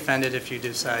not be offended if you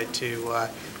decide to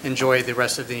enjoy the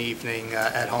rest of the evening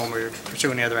at home or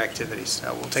pursue any other activities.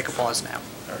 So we'll take applause now.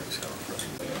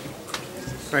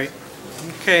 Great.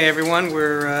 Okay, everyone,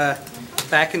 we're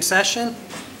back in session.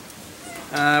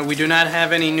 We do not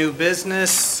have any new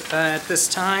business at this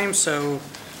time, so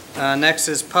next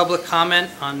is public comment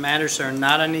on matters that are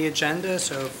not on the agenda.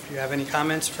 So if you have any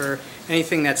comments for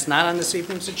anything that's not on this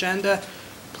evening's agenda,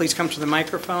 please come to the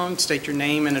microphone, state your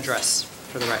name and address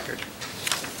for the record.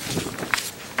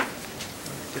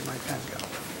 Where did my pen go?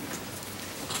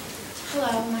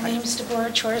 Hello, my name is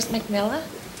Deborah Chores McMillan,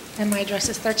 and my address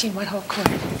is 13 Whitehall Court.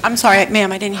 I'm sorry,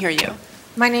 ma'am, I didn't hear you.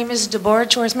 My name is Deborah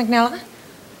Chores McMillan.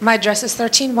 My address is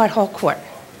 13 Whitehall Court.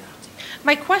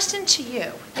 My question to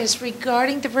you is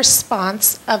regarding the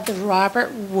response of the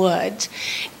Robert Wood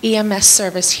EMS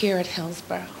service here at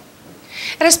Hillsborough.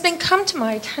 It has been come to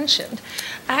my attention,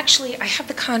 actually I have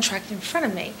the contract in front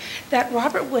of me, that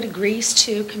Robert Wood agrees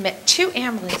to commit 2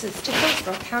 ambulances to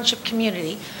Hillsborough Township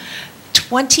community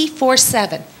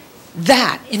 24/7.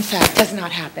 That, in fact, has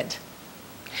not happened.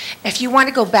 If you want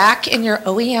to go back in your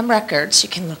OEM records, you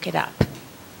can look it up.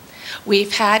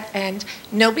 We've had, and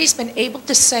nobody's been able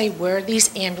to say where these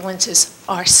ambulances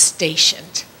are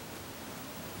stationed.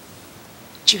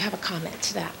 Do you have a comment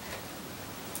to that?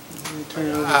 Turn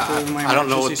it over to my I don't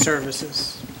know what- emergency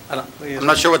services. I'm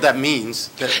not sure what that means.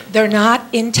 They're not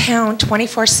in town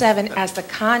 24/7 as the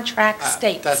contract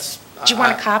states. Do you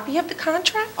want a copy of the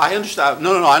contract? I understand.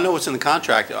 No, I know what's in the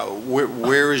contract.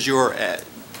 Where is your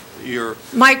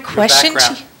My question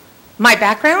background? to my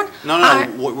background? No.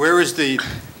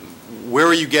 Where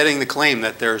are you getting the claim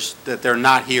that they're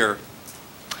not here?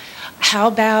 How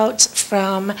about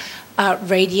from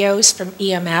radios from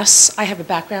EMS? I have a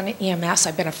background in EMS.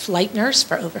 I've been a flight nurse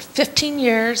for over 15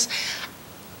 years.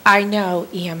 I know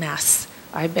EMS.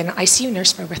 I've been an ICU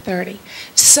nurse for over 30.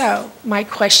 So my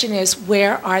question is,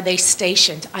 where are they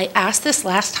stationed? I asked this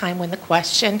last time when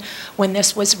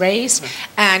this was raised,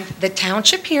 and the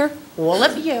township here, all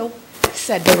of you,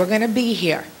 said they were going to be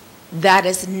here. That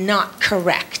is not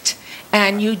correct.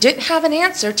 And you didn't have an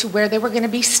answer to where they were going to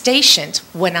be stationed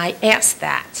when I asked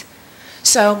that.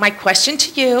 So my question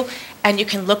to you, and you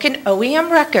can look in OEM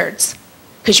records,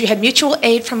 because you had mutual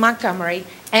aid from Montgomery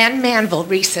and Manville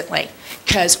recently,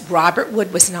 because Robert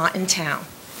Wood was not in town.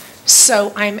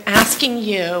 So I'm asking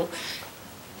you,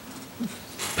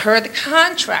 per the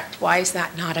contract, why is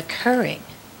that not occurring?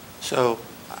 So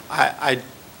I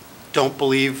don't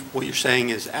believe what you're saying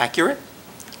is accurate.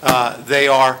 They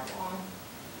are.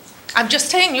 I'm just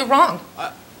saying you're wrong.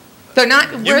 They're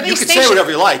not, where are they You stationed? can say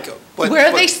whatever you like. But, where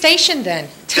are they stationed then?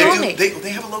 Tell me. They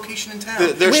have a location in town.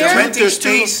 There's They're renting two-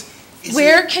 space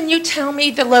Where can you tell me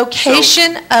the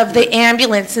location of the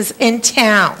ambulances in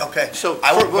town? Okay. So,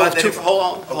 I will provide that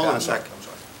hold on a second. I'm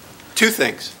sorry. Two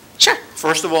things. Sure.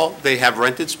 First of all, they have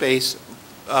rented space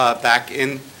back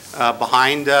in,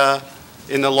 behind,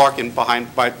 in the Larkin,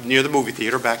 near the movie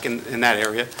theater, back in that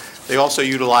area. They also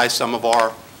utilize some of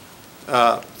our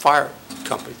fire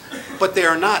company. But they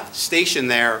are not stationed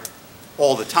there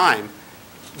all the time.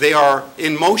 They are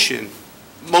in motion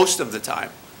most of the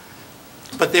time.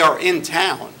 But they are in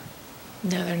town.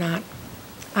 No, they're not.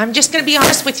 I'm just going to be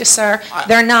honest with you, sir.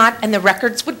 They're not, and the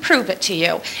records would prove it to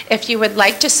you. If you would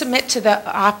like to submit to the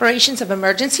operations of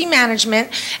emergency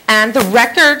management and the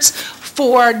records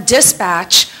for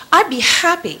dispatch, I'd be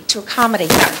happy to accommodate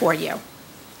that for you.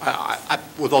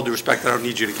 With all due respect, I don't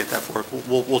need you to get that for us.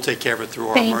 We'll take care of it through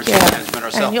our Thank emergency you. management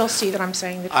ourselves. And you'll see that I'm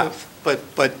saying the truth.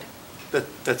 But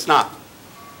that's not.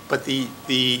 But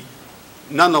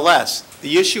nonetheless,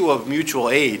 the issue of mutual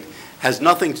aid has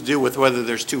nothing to do with whether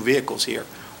there's two vehicles here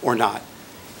or not.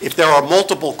 If there are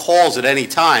multiple calls at any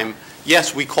time,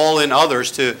 yes, we call in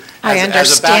others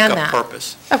as a backup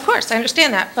purpose. Of course, I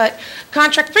understand that, but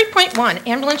contract 3.1,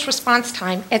 ambulance response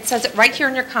time, it says it right here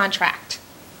in your contract.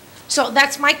 So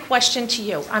that's my question to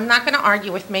you. I'm not going to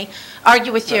argue with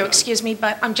you, excuse me,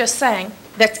 but I'm just saying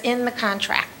that's in the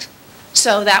contract.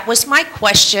 So that was my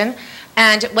question,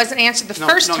 and it wasn't answered the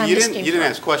first time this came you didn't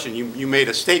ask a question. You made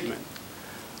a statement.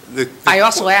 I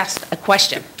also asked a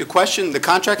question. The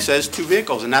contract says two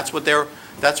vehicles, and that's what they're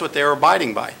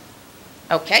abiding by.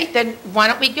 Okay, then why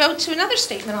don't we go to another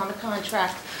statement on the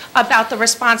contract about the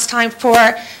response time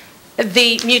for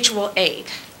the mutual aid,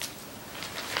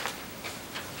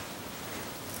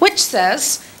 which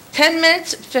says 10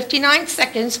 minutes, 59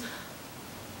 seconds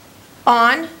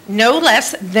on no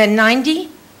less than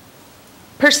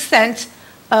 90%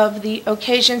 of the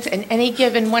occasions in any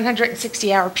given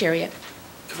 160-hour period.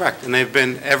 Correct, and they've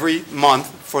been every month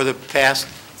for the past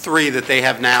 3 that they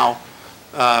have now,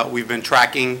 we've been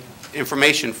tracking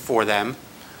information for them.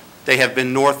 They have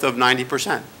been north of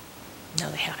 90%. No,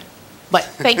 they haven't. But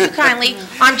thank you kindly.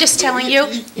 I'm just telling you, no,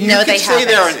 they haven't. You can stay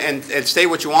there and say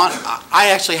what you want.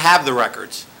 I actually have the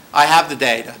records. I have the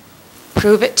data.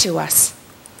 Prove it to us.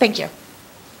 Thank you.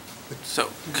 So,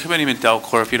 Committeeman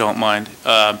Delcor, if you don't mind,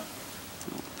 that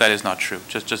is not true.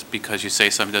 Just because you say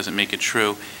something doesn't make it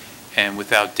true, and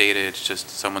without data, it's just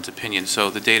someone's opinion. So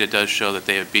the data does show that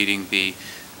they are beating the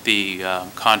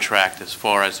contract as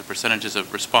far as the percentages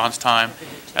of response time,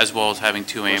 as well as having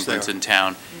 2 ambulances in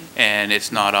town. And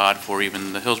it's not odd for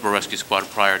even the Hillsborough Rescue Squad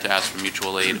prior to ask for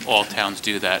mutual aid. All towns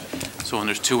do that. So when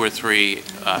there's 2 or 3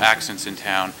 accidents in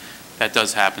town, that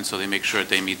does happen, so they make sure that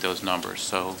they meet those numbers.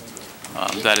 So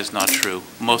that is not true.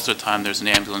 Most of the time, there's an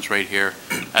ambulance right here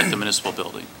at the municipal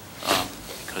building,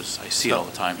 because I see it all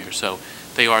the time here. So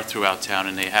they are throughout town,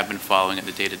 and they have been following it.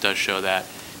 The data does show that,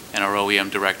 and our OEM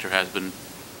director has been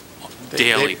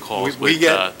daily calls we with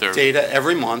get their data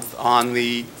every month on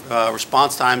the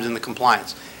response times and the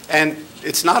compliance. And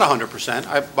it's not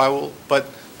 100%, but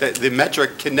the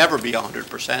metric can never be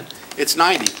 100%. It's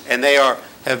 90, and they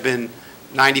have been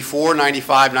 94,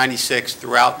 95, 96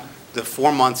 throughout the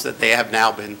 4 months that they have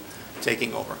now been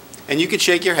taking over. And you can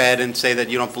shake your head and say that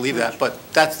you don't believe that, but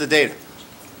that's the data.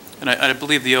 And I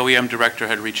believe the OEM director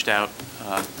had reached out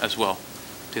as well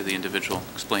to the individual,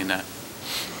 explain that.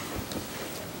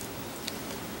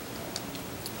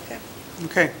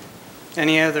 Okay.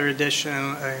 Any other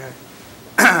additional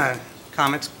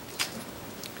comments?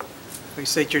 Please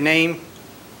state your name,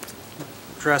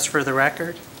 address for the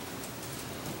record.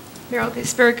 Meryl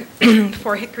Gisberg,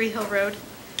 4 Hickory Hill Road.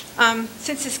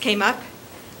 Since this came up,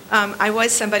 I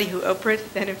was somebody who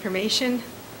Oprah'd that information.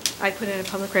 I put in a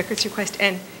public records request,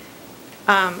 and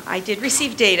I did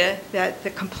receive data that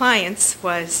the compliance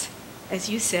was, as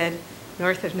you said,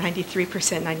 north of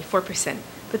 93%, 94%.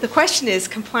 But the question is,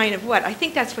 compliant of what? I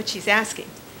think that's what she's asking.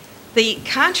 The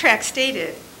contract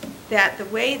stated that the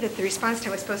way that the response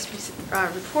time was supposed to be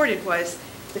reported was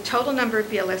the total number of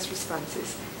BLS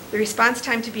responses, the response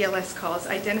time to BLS calls,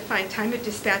 identifying time of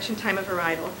dispatch and time of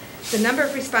arrival, the number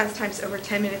of response times over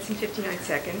 10 minutes and 59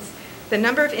 seconds, the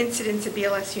number of incidents a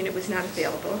BLS unit was not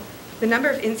available, the number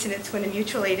of incidents when a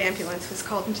mutual aid ambulance was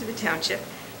called into the township,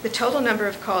 the total number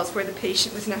of calls where the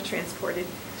patient was not transported,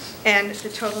 and the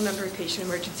total number of patient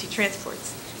emergency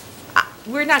transports.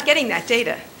 We're not getting that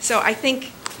data, so I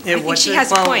think she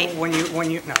has a point.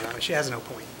 No, she has no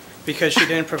point, because she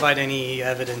didn't provide any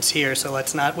evidence here, so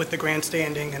let's not with the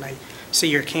grandstanding, and I see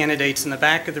your candidates in the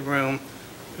back of the room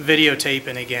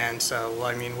videotaping again, so,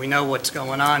 I mean, we know what's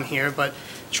going on here, but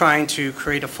trying to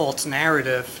create a false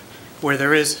narrative where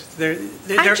there is,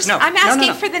 I'm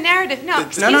asking for the narrative. No,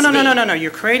 excuse me. No.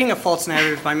 You're creating a false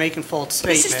narrative by making false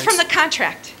statements. This is from the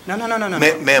contract. No.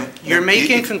 Ma'am. You're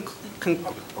making,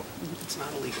 It's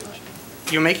not illegal.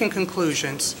 you're making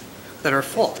conclusions that are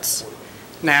false.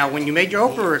 Now, when you made your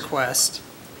Oprah request,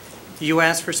 you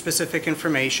asked for specific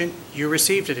information, you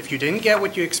received it. If you didn't get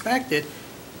what you expected,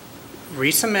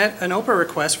 resubmit an Oprah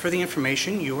request for the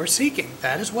information you are seeking.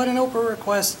 That is what an Oprah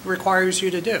request requires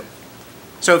you to do.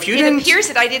 So if you didn't... It appears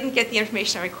that I didn't get the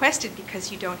information I requested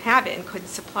because you don't have it and couldn't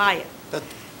supply it.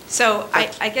 So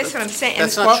I guess what I'm saying...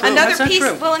 That's not true. Another That's not piece,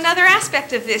 true. well, another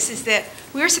aspect of this is that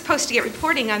we were supposed to get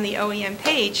reporting on the OEM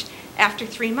page after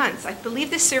 3 months. I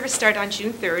believe this service started on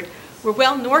June 3rd. We're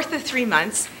well north of 3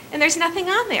 months, and there's nothing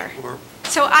on there.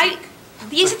 So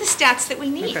these are the stats that we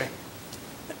need. Okay.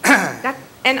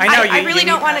 I really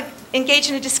don't want to engage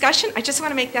in a discussion. I just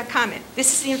want to make that comment.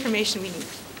 This is the information we need.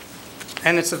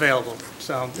 And it's available.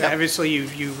 So obviously you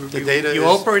data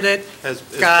Oprah'd it, is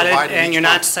got it, provided and each you're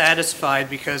not month. satisfied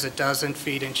because it doesn't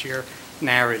feed into your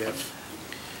narrative.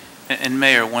 And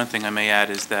Mayor, one thing I may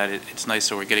add is that it's nice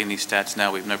that we're getting these stats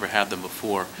now. We've never had them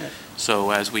before. Yeah.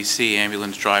 So as we see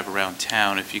ambulance drive around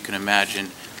town, if you can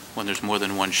imagine when there's more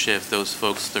than one shift, those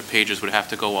folks, their pagers would have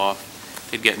to go off.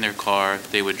 They'd get in their car,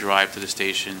 they would drive to the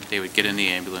station, they would get in the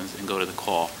ambulance and go to the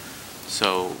call.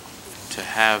 So to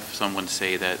have someone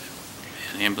say that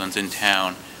an ambulance in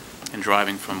town and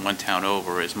driving from one town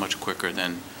over is much quicker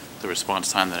than the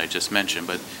response time that I just mentioned,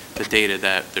 but the data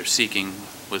that they're seeking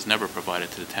was never provided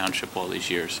to the township all these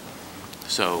years.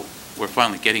 So we're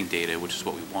finally getting data, which is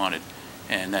what we wanted,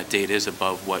 and that data is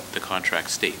above what the contract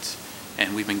states.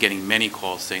 And we've been getting many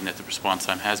calls saying that the response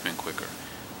time has been quicker,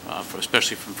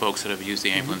 especially from folks that have used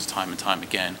the ambulance time and time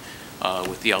again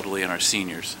with the elderly and our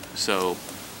seniors. So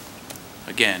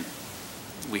again,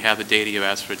 we have the data, you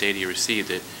asked for data, you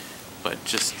received it, but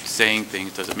just saying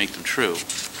things doesn't make them true.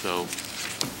 So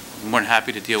I'm more than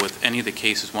happy to deal with any of the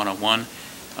cases one-on-one.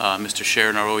 Mr.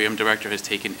 Sharon, our OEM director, has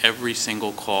taken every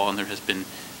single call, and there has been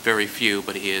very few,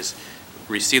 but he has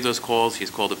received those calls,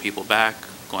 he's called the people back,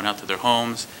 gone out to their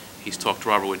homes, he's talked to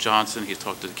Robert Wood Johnson, he's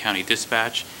talked to the county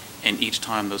dispatch, and each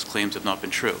time those claims have not been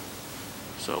true.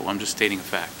 So I'm just stating a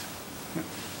fact.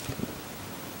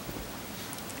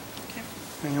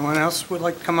 Anyone else would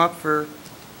like to come up for,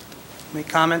 make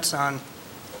comments on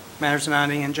matters not on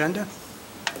the agenda?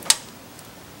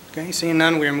 Okay, seeing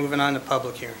none, we are moving on to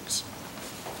public hearings.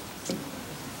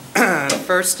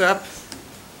 First up,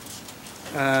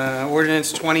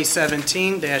 ordinance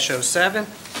 2017-07.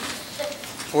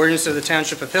 Ordinance of the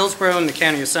Township of Hillsborough in the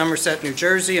County of Somerset, New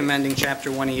Jersey, amending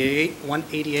Chapter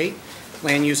 188,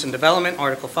 Land Use and Development,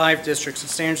 Article 5, Districts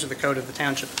and Standards of the Code of the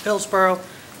Township of Hillsborough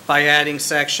by adding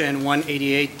Section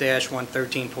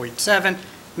 188-113.7,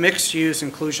 Mixed Use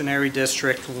Inclusionary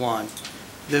District 1.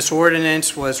 This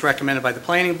ordinance was recommended by the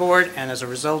Planning Board, and as a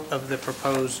result of the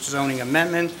proposed zoning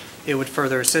amendment, it would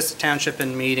further assist the township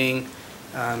in meeting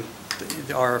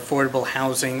our affordable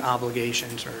housing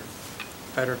obligations, or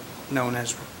better known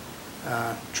as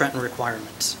Trenton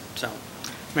requirements. So,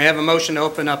 may I have a motion to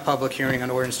open up public hearing on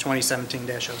ordinance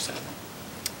 2017-07?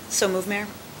 So move, Mayor.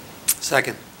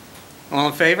 Second. All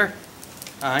in favor?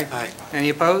 Aye. Aye. Any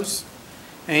opposed?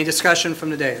 Any discussion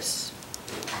from the dais?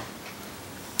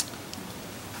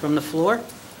 From the floor?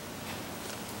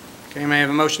 Okay, may I have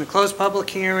a motion to close public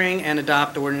hearing and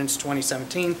adopt ordinance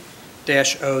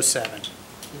 2017-07?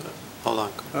 Hold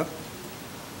on. Oh.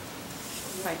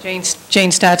 Hi, Jane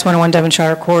Stats, 101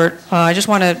 Devonshire Court. I just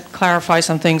want to clarify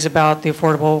some things about the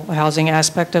affordable housing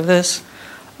aspect of this.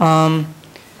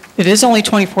 It is only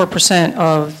 24%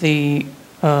 of the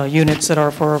units that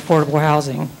are for affordable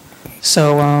housing.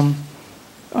 So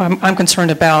I'm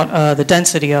concerned about the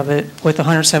density of it with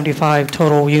 175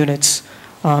 total units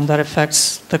that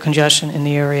affects the congestion in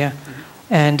the area.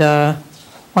 And on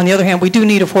the other hand, we do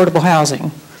need affordable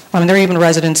housing. I mean, there are even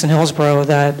residents in Hillsborough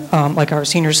that, like our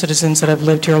senior citizens that have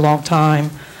lived here a long time,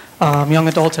 young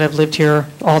adults that have lived here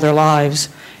all their lives,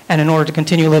 and in order to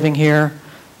continue living here,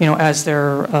 you know, as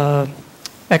their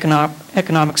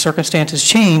economic circumstances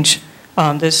change,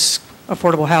 this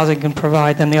affordable housing can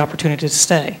provide them the opportunity to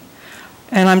stay.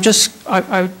 And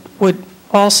I would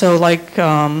also like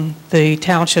the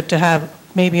township to have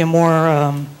maybe a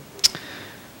more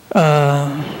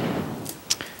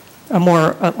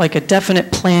like a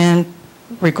definite plan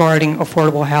regarding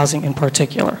affordable housing in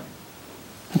particular.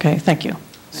 Okay, thank you.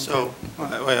 So,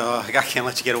 I can't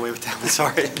let you get away with that one,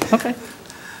 sorry. Okay.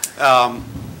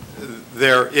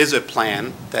 There is a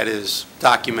plan that is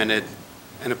documented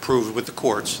and approved with the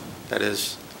courts that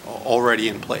is already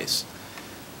in place.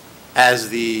 As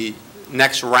the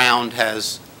next round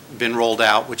has been rolled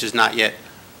out, which is not yet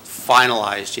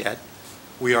finalized yet.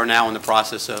 We are now in the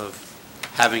process of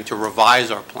having to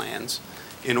revise our plans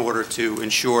in order to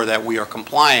ensure that we are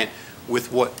compliant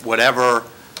with whatever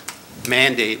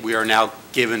mandate we are now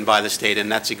given by the state,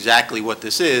 and that's exactly what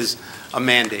this is, a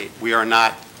mandate. We are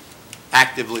not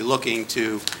actively looking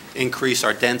to increase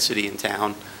our density in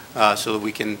town so that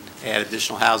we can add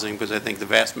additional housing, because I think the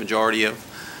vast majority of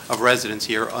residents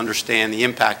here understand the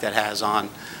impact that has on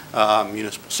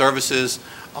municipal services,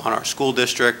 on our school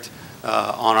district,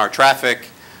 on our traffic,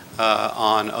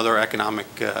 on other economic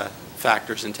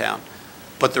factors in town.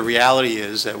 But the reality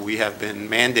is that we have been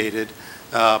mandated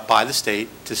by the state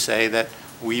to say that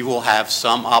we will have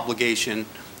some obligation,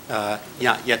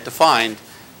 not yet defined,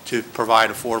 to provide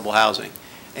affordable housing.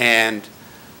 And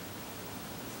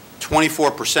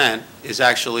 24% is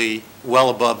actually well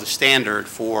above the standard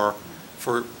for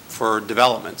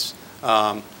developments.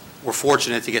 We're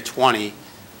fortunate to get 20.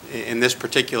 In this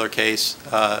particular case,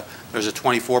 there's a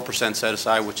 24% set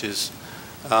aside, which is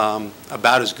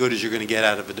about as good as you're going to get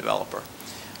out of a developer.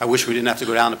 I wish we didn't have to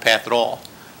go down the path at all,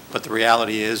 but the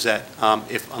reality is that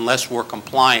unless we're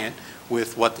compliant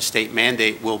with what the state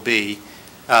mandate will be,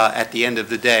 at the end of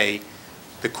the day,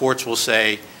 the courts will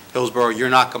say, Hillsborough, you're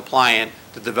not compliant.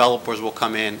 The developers will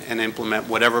come in and implement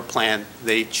whatever plan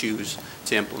they choose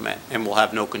to implement, and we'll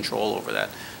have no control over that.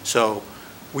 So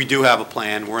we do have a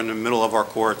plan. We're in the middle of our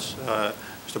courts.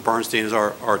 Mr. Bernstein is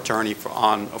our attorney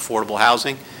on affordable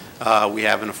housing. We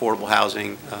have an affordable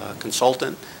housing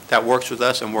consultant that works with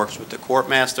us and works with the court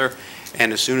master.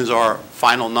 And as soon as our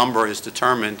final number is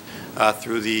determined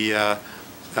through the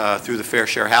Fair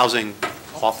Share Housing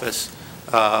Office,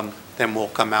 then we'll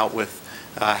come out with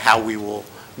how we will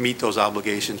meet those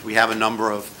obligations. We have a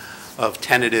number of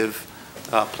tentative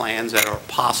plans that are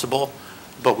possible,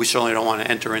 but we certainly don't want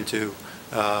to enter into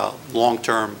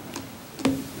long-term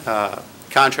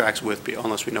contracts with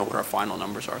unless we know what our final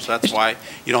numbers are. So that's why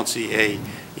you don't see a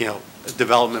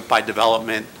development by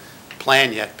development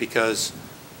plan yet, because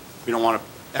we don't want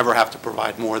to ever have to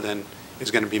provide more than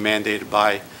is going to be mandated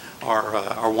by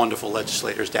our wonderful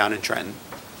legislators down in Trenton.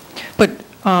 But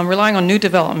relying on new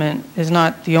development is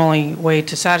not the only way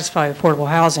to satisfy affordable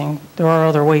housing. There are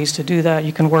other ways to do that.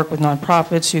 You can work with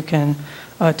nonprofits. You can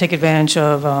take advantage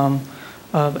of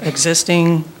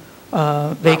existing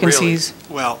vacancies.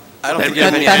 Really. Well, I don't think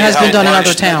that has been done in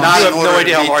other towns. Not You in have order no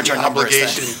idea to how meet large the our number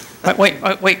is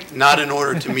obligation. Wait. Not in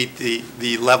order to meet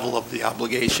the level of the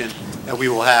obligation that we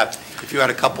will have. If you had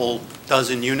a couple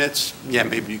dozen units, yeah,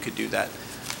 maybe you could do that.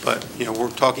 But we're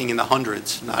talking in the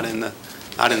hundreds, not in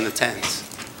the tens.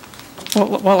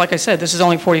 Well, like I said, this is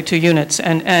only 42 units,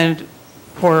 and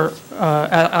for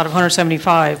out of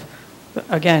 175,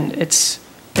 again, it's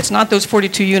not those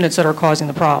 42 units that are causing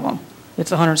the problem. It's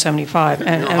 175.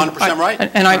 And, You're 100% right.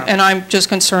 And I'm just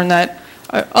concerned that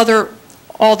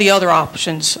all the other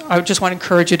options, I just want to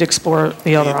encourage you to explore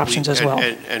the other options as well.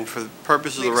 And for the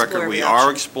purpose of the record, we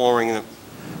are exploring them.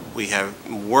 We have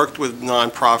worked with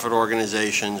nonprofit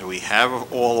organizations. We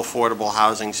have all affordable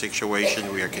housing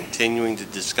situations. We are continuing to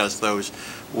discuss those.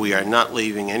 We are not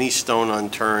leaving any stone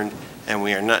unturned, and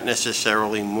we are not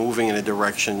necessarily moving in a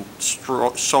direction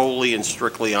solely and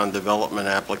strictly on development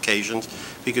applications,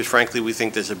 because frankly we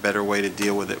think there's a better way to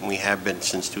deal with it, and we have been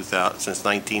since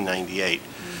 1998.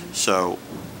 So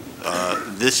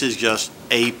this is just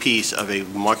a piece of a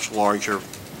much larger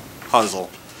puzzle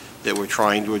that we're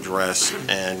trying to address,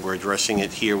 and we're addressing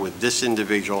it here with this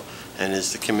individual. And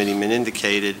as the committeeman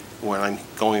indicated, when I'm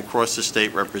going across the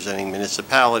state representing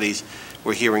municipalities,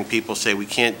 we're hearing people say we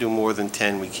can't do more than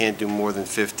 10, we can't do more than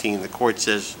 15. The court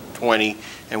says 20,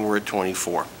 and we're at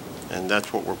 24. And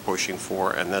that's what we're pushing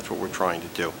for, and that's what we're trying to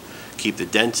do. Keep the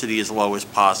density as low as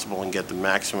possible and get the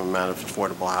maximum amount of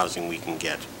affordable housing we can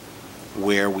get,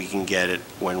 where we can get it,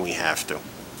 when we have to.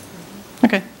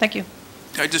 Okay, thank you.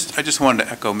 I just wanted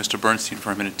to echo Mr. Bernstein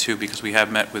for a minute too, because we have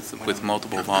met with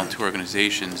multiple volunteer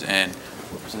organizations, and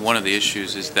one of the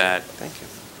issues is that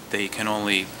they can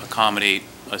only accommodate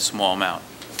a small amount,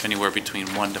 anywhere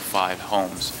between 1 to 5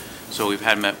 homes. So we've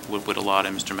met with a lot,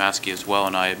 and Mr. Maskey as well,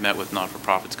 and I have met with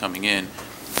not-for-profits coming in,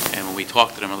 and when we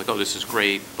talk to them, we're like, oh, this is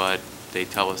great, but they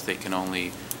tell us they can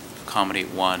only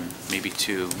accommodate 1, maybe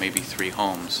 2, maybe 3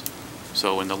 homes.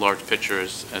 So in the large picture,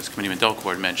 as Committeeman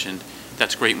Delcourt mentioned,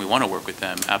 that's great, and we want to work with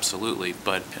them, absolutely,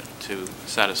 but to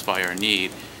satisfy our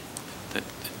need, that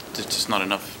there's just not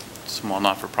enough small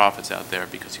not-for-profits out there,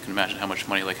 because you can imagine how much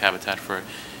money, like Habitat for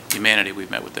Humanity,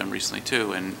 we've met with them recently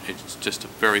too, and it's just a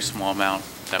very small amount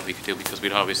that we could do, because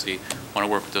we'd obviously want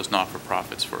to work with those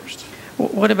not-for-profits first.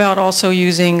 What about also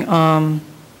using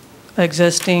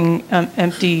existing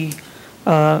empty,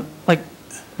 like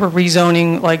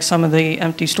rezoning like some of the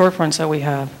empty storefronts that we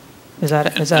have. Is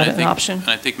that an option? And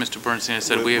I think Mr. Bernstein has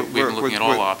said we've been looking at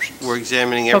all options. We're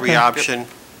examining every Okay. option.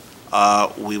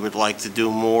 We would like to do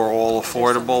more all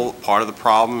affordable. Part of the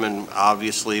problem, and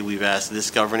obviously we've asked this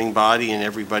governing body and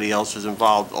everybody else who's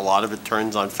involved, a lot of it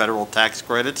turns on federal tax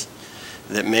credits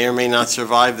that may or may not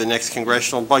survive the next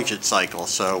congressional budget cycle.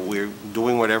 So we're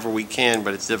doing whatever we can,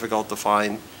 but it's difficult to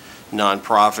find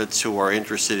nonprofits who are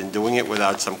interested in doing it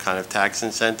without some kind of tax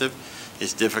incentive.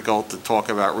 It's difficult to talk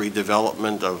about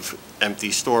redevelopment of empty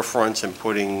storefronts and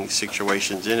putting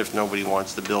situations in if nobody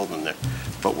wants to build in there.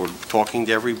 But we're talking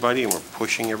to everybody and we're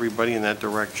pushing everybody in that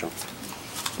direction.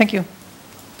 Thank you.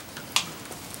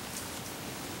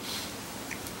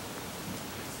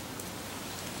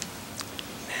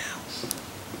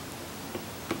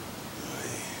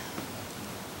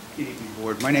 Good evening,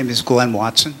 Board. My name is Glenn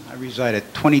Watson. I reside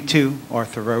at 22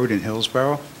 Arthur Road in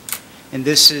Hillsborough. And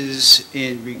this is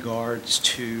in regards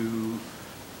to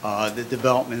the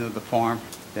development of the farm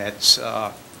that's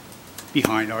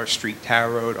behind our street,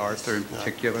 Tower Road, Arthur in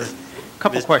particular.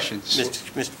 Couple questions.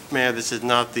 Mr. Mayor, this is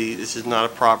not a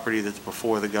property that's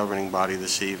before the governing body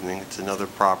this evening. It's another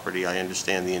property. I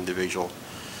understand the individual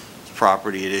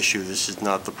property at issue. This is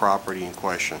not the property in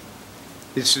question.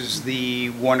 This is the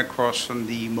one across from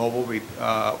the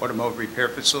automotive repair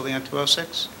facility on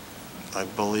 206? I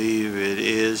believe it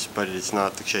is, but it's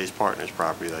not the Chase Partners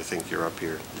property that I think you're up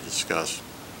here to discuss.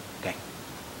 Okay.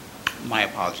 My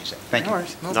apologies. Thank you.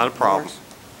 Not a problem.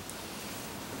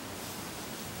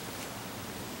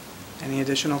 Any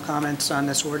additional comments on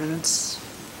this ordinance?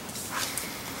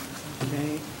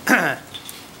 Okay.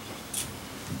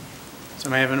 So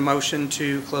may I have a motion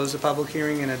to close the public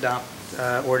hearing and adopt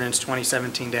ordinance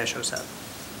 2017-07?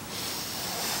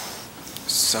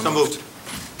 So moved.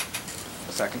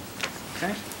 Second.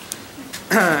 Okay.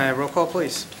 Roll call,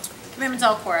 please. Committeeman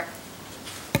Delcor.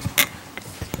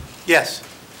 Yes.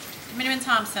 Committeeman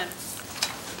Thompson.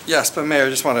 Yes, but Mayor, I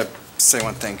just want to say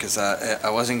one thing, because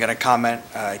I wasn't going to comment,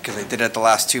 because I did it at the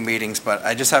last two meetings, but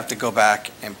I just have to go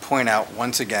back and point out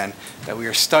once again that we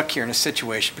are stuck here in a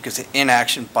situation because of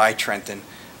inaction by Trenton.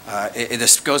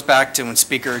 This goes back to when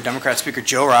Democrat Speaker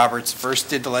Joe Roberts first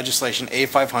did the legislation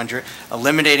A500,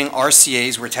 eliminating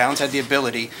RCAs where towns had the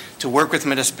ability to work with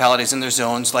municipalities in their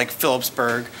zones like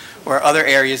Phillipsburg or other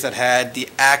areas that had the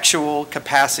actual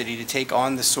capacity to take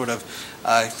on this sort of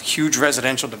huge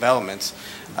residential developments,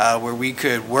 where we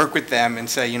could work with them and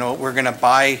say, you know, we're going to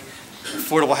buy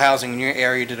affordable housing in your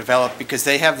area to develop because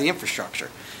they have the infrastructure.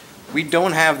 We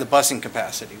don't have the busing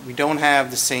capacity. We don't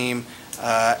have the same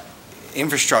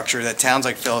infrastructure that towns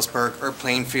like Phillipsburg or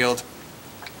Plainfield,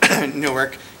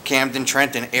 Newark, Camden,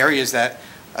 Trenton, areas that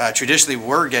traditionally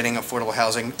were getting affordable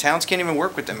housing, towns can't even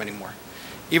work with them anymore.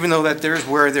 Even though that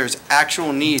where there's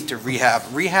actual need to rehab.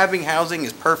 Rehabbing housing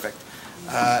is perfect,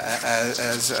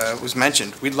 as was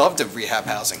mentioned. We'd love to rehab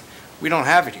housing. We don't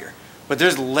have it here. But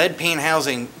there's lead paint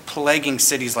housing plaguing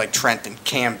cities like Trenton,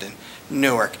 Camden,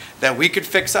 Newark, that we could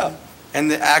fix up and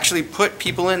actually put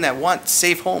people in that want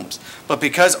safe homes. But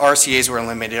because RCAs were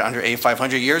eliminated under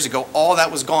A500 years ago, all that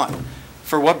was gone.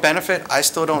 For what benefit? I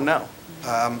still don't know.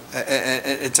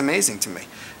 It's amazing to me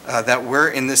that we're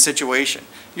in this situation.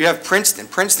 You have Princeton,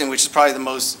 which is probably the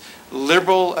most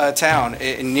liberal town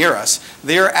near us.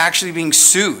 They are actually being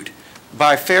sued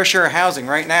by Fair Share Housing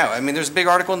right now. I mean, there's a big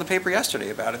article in the paper yesterday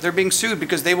about it. They're being sued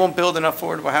because they won't build enough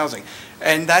affordable housing.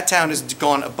 And that town has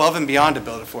gone above and beyond to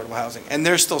build affordable housing. And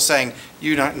they're still saying,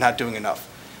 you're not doing enough.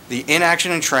 The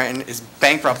inaction in Trenton is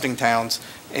bankrupting towns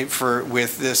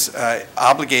with this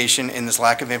obligation and this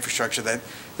lack of infrastructure that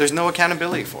there's no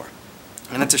accountability for.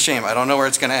 And it's a shame. I don't know where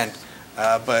it's going to end.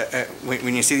 But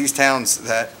when you see these towns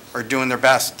that are doing their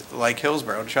best, like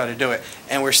Hillsborough, to try to do it,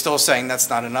 and we're still saying that's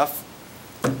not enough,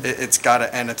 it's got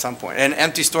to end at some point. And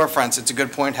empty storefronts, it's a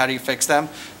good point. How do you fix them?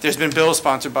 There's been bills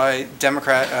sponsored by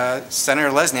Democrat Senator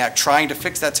Lesniak trying to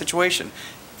fix that situation.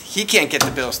 He can't get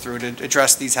the bills through to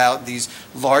address these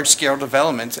large-scale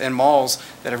developments and malls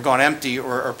that have gone empty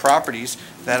or properties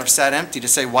that have sat empty to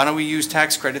say, why don't we use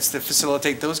tax credits to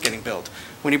facilitate those getting built?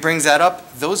 When he brings that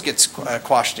up, those get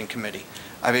quashed in committee.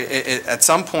 I mean, at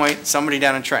some point, somebody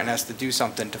down in Trenton has to do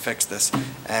something to fix this.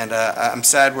 And I'm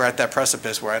sad we're at that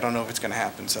precipice where I don't know if it's going to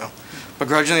happen. So,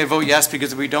 begrudgingly I vote yes,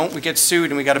 because if we don't, we get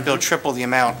sued and we got to build triple the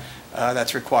amount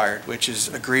that's required, which is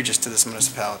egregious to this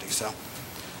municipality. So,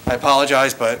 I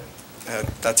apologize, but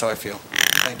that's how I feel.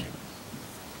 Thank you.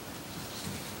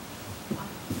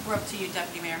 We're up to you,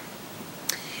 Deputy Mayor.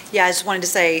 Yeah, I just wanted to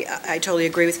say I totally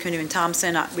agree with Councilman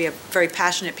Thompson. We have very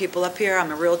passionate people up here.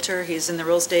 I'm a realtor. He's in the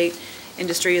real estate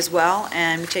industry as well,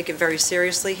 and we take it very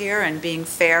seriously here and being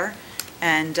fair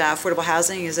And affordable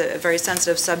housing is a very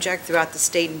sensitive subject throughout the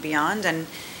state and beyond. And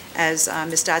as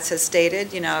Ms. Stats has stated,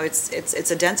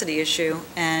 it's a density issue,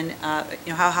 and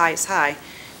how high is high.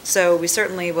 So we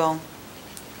certainly will,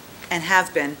 and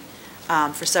have been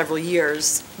for several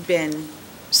years, been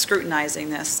scrutinizing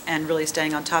this and really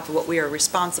staying on top of what we are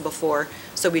responsible for,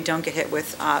 so we don't get hit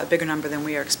with a bigger number than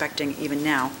we are expecting even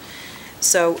now.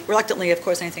 So reluctantly, of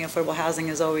course, anything affordable housing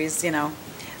is always, a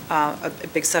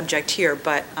big subject here,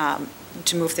 but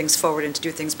to move things forward and to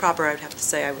do things proper, I would have to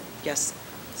say yes.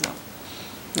 So.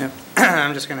 Yeah.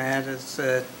 I'm just going to add is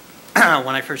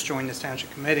when I first joined this township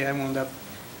committee, I wound up,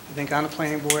 I think, on the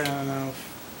planning board. I don't know if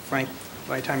Frank,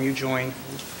 by the time you joined,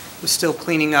 was still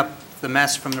cleaning up the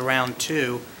mess from the round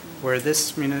 2, where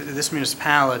this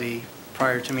municipality,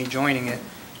 prior to me joining it,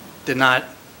 did not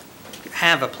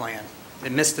have a plan.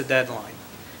 It missed the deadline.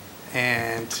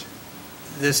 And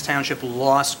this township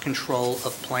lost control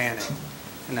of planning.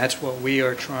 And that's what we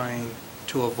are trying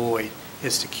to avoid,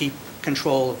 is to keep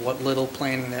control of what little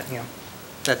planning that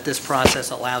this process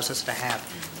allows us to have.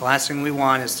 The last thing we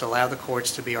want is to allow the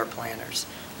courts to be our planners.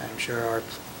 I'm sure our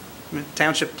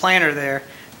township planner there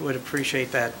would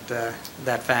appreciate that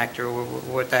factor, or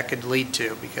what that could lead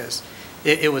to, because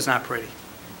it was not pretty.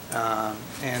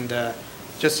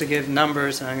 Just to give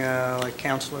numbers, I'm going to like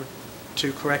Counselor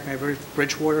to correct me,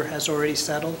 Bridgewater has already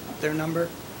settled their number?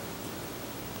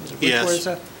 Yes.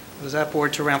 Was that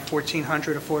board to around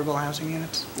 1,400 affordable housing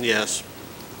units? Yes.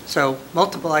 So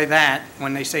multiply that,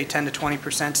 when they say 10 to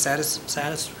 20%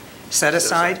 set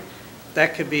aside,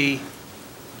 that could be,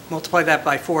 multiply that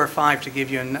by 4 or 5 to give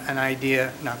you an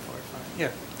idea, not 4 or 5, yeah.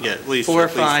 Yeah, at least 4 or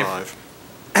 5.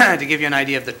 To give you an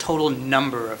idea of the total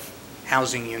number of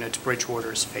housing units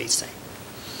Bridgewater is facing.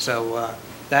 So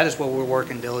that is what we're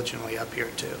working diligently up here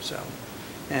too. So,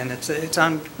 and it's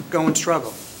ongoing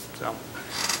struggle. So,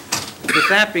 with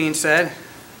that being said,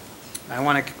 I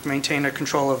want to maintain the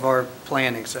control of our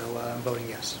planning. So I'm voting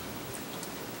yes.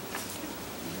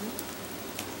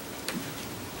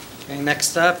 Okay,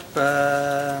 next up,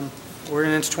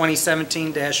 ordinance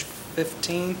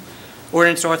 2017-15,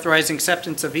 ordinance authorizing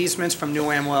acceptance of easements from New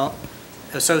Amwell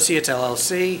Associates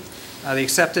LLC. The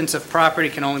acceptance of property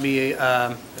can only be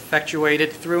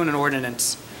effectuated through an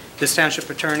ordinance. This township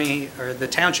attorney, or the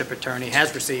township attorney,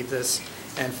 has received this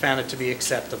and found it to be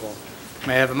acceptable.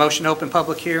 May I have a motion to open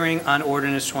public hearing on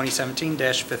ordinance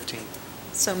 2017-15?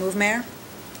 So move, Mayor.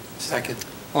 Second.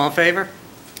 All in favor?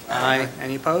 Aye.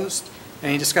 Any opposed?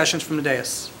 Any discussions from the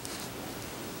dais?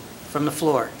 From the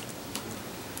floor?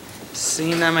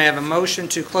 Seeing none, may I have a motion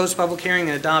to close public hearing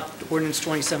and adopt ordinance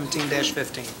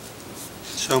 2017-15?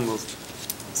 So moved.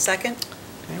 Second.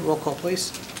 Okay, roll call,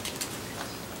 please.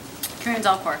 Chairman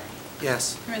Delcourt.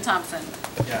 Yes. Chairman Thompson.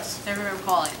 Yes. Deputy Mayor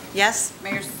McCauley. Yes.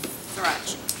 Mayor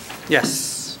Sarachi.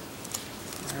 Yes.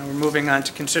 Now we're moving on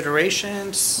to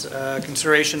considerations.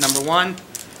 Consideration number 1,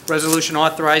 resolution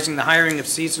authorizing the hiring of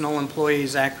seasonal employee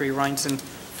Zachary Reinson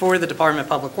for the Department of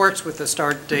Public Works with a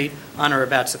start date on or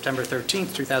about September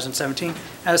 13th, 2017,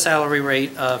 at a salary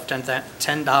rate of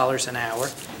 $10 an hour,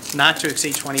 not to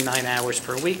exceed 29 hours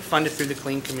per week, funded through the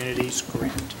Clean Communities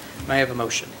Grant. May I have a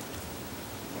motion?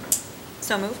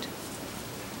 So moved.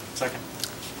 Second.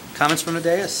 Comments from the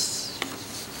dais?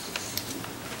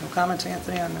 No comments,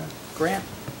 Anthony, on the grant?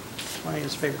 It's one of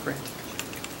his favorite grants.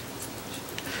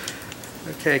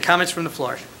 Okay, comments from the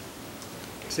floor?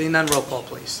 Seeing none, roll call,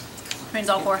 please. Chairman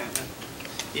Delcourt.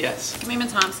 Yes. Chairman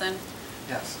Thompson.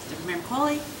 Yes. Deputy Mayor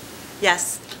McCauley.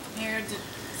 Yes. Mayor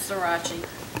Sarachi.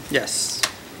 Yes.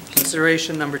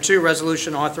 Consideration number 2,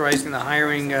 resolution authorizing the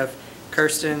hiring of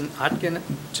Kirsten Otkin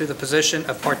to the position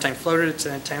of part-time floater to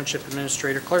the Township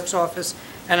Administrator Clerk's Office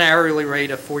at an hourly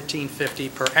rate of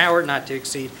 $14.50 per hour, not to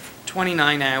exceed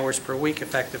 29 hours per week,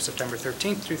 effective September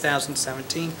 13th,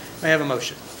 2017. May I have a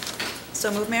motion?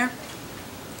 So move, Mayor.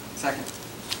 Second.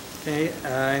 Okay,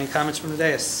 any comments from the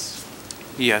dais?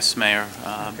 Yes, Mayor.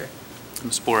 Okay.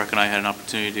 Ms. Borek and I had an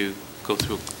opportunity to go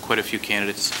through quite a few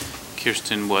candidates.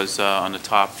 Kirsten was on the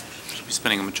top. She'll be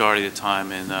spending a majority of the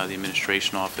time in the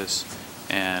administration office,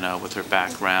 and with her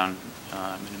background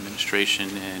in administration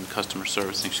and customer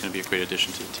service, I think she's going to be a great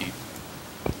addition to the team.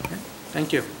 Okay,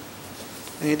 thank you.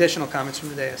 Any additional comments from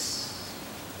the dais?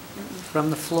 From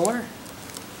the floor?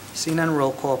 Seeing none,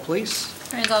 roll call, please.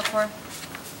 Chairman Delcourt.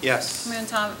 Yes. Chairman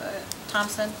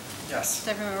Thompson. Yes.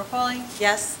 Deputy Mayor McCauley.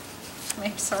 Yes.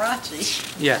 Mayor Sarachi.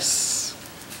 Yes.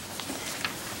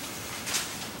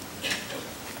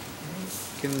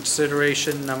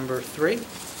 Consideration number 3,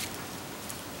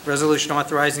 resolution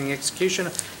authorizing the execution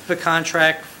of a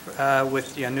contract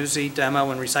with Yanuzzi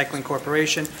Demo and Recycling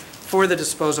Corporation for the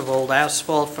disposal of old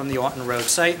asphalt from the Orton Road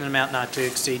site in an amount not to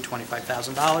exceed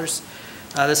 $25,000.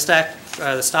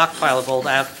 The stockpile of old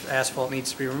asphalt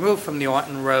needs to be removed from the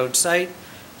Orton Road site.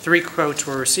 3 quotes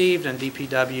were received, and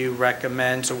DPW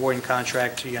recommends awarding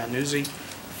contract to Unami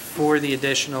for the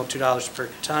additional $2 per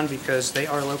ton because they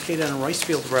are located on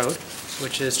Ricefield Road,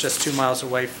 which is just 2 miles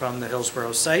away from the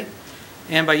Hillsborough site.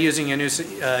 And by using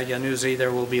Unami,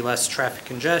 there will be less traffic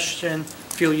congestion,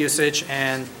 fuel usage,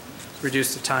 and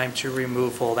reduce the time to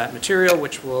remove all that material,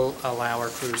 which will allow our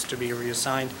crews to be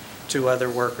reassigned to other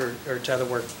work or to other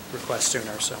work requests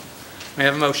sooner. So, may I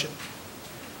have a motion?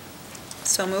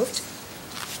 So moved.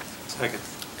 Second.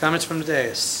 Comments from the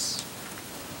dais?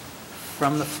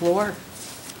 From the floor?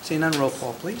 Seeing none, roll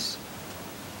call, please.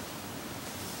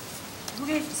 Who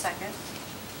gave the second?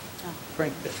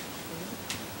 Frank did.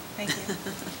 Thank you.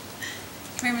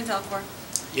 Committeeman Delacroix?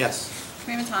 Yes.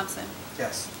 Committeeman Thompson?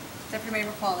 Yes. Deputy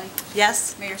Mayor McCauley?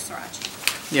 Yes. Mayor Sarachi?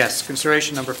 Yes.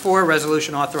 Consideration number 4,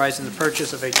 resolution authorizing the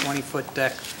purchase of a 20-foot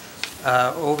deck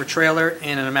over trailer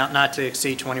in an amount not to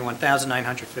exceed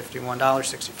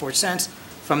 $21,951.64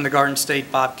 from the Garden State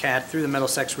Bobcat through the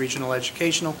Middlesex Regional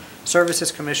Educational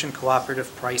Services Commission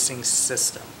Cooperative Pricing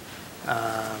System.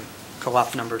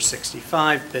 Co-op number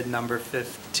 65, bid number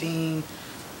 15,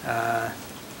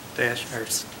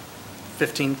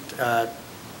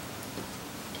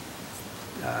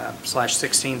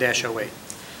 /16-08.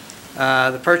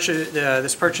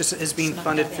 This purchase is being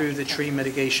funded through the Tree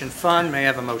Mitigation Fund. May I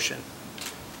have a motion?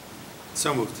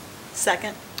 So moved.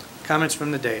 Second. Comments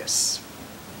from the dais?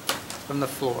 From the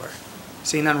floor?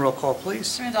 Seeing none, roll call,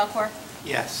 please. Committeeman Delacroix?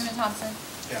 Yes. Committeeman Thompson?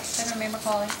 Yes. Deputy Mayor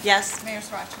McCauley? Yes. Mayor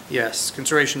Sarachi? Yes.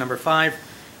 Consideration number 5,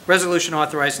 resolution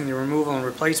authorizing the removal and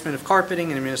replacement of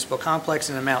carpeting in a municipal complex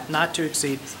in an amount not to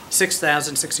exceed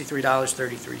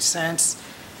 $6,063.33.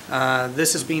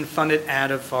 This is being funded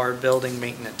out of our building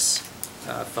maintenance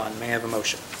fund. May I have a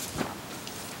motion?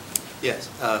 Yes.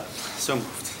 So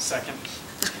moved. Second.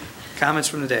 Comments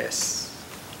from the dais?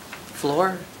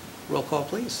 Floor? Roll call,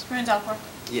 please. Committeeman Delacroix?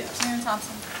 Yes. Committeeman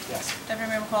Thompson? Yes. Deputy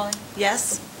Mayor McCauley?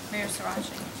 Yes. Mayor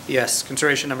Sarachi? Yes.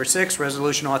 Consideration number 6,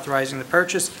 resolution authorizing the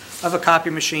purchase of a copy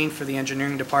machine for the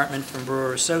engineering department from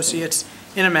Brewer Associates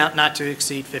in amount not to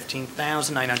exceed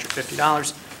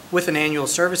 $15,950 with an annual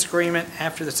service agreement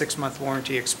after the 6-month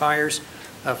warranty expires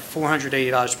of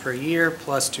 $480 per year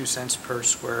plus 2 cents per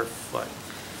square foot.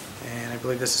 And I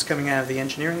believe this is coming out of the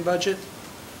engineering budget.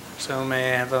 So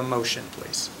may I have a motion,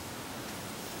 please?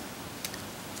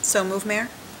 So moved, Mayor.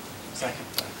 Second.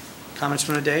 Comments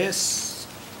from the dais?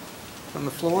 From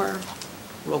the floor?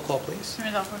 Roll call, please.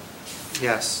 Committeeman Delacroix?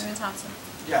 Yes. Committeeman Thompson?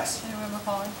 Yes. Deputy Mayor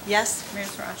McCauley? Yes. Mayor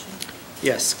Sarachi?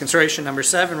 Yes. Consideration number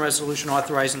 7, resolution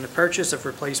authorizing the purchase of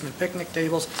replacement picnic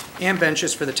tables and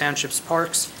benches for the Townships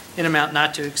parks in amount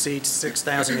not to exceed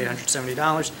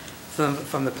 $6,870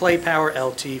 from the Play Power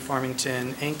LT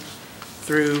Farmington, Inc.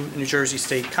 through New Jersey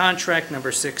State Contract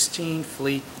number 16,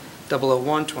 Fleet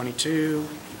 00122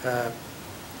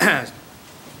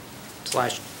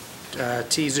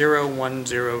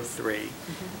 /T0103.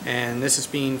 And this is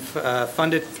being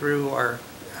funded through our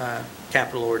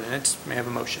capital ordinance. May I have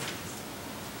a motion?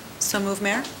 So moved,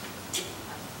 Mayor.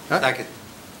 Second.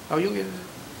 Oh, you'll get it.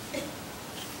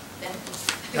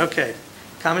 Okay.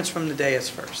 Comments from the dais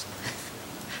first.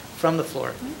 From the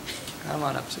floor. Come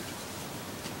on up, Susan.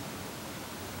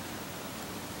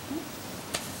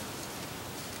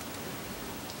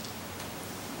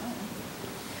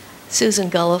 Susan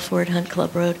Gullah, Ford Hunt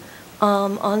Club Road.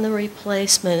 On the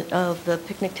replacement of the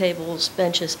picnic tables,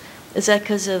 benches, is that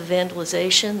because of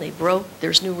vandalization? They broke?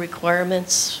 There's new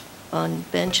requirements on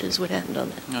benches? What happened on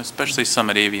that? You know, especially some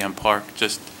at Avion Park,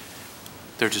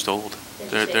 they're just old.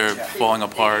 They're falling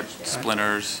apart,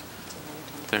 splinters.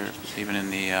 They're even in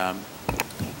the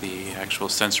actual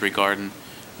sensory garden.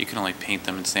 You can only paint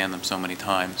them and sand them so many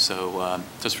times. So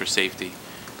just for safety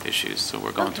issues. So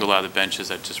we're going through a lot of the benches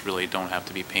that just really don't have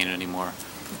to be painted anymore.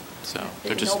 So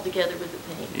they're just hold together with the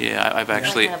paint. Yeah, I've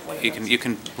actually I have one of you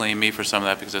can blame me for some of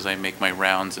that because as I make my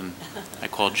rounds and I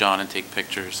call John and take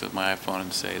pictures with my iPhone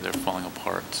and say they're falling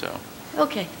apart. So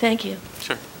Okay, thank you.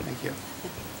 sure. Thank you.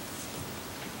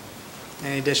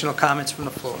 Any additional comments from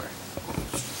the floor?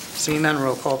 Seeing none,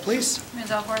 roll call, please.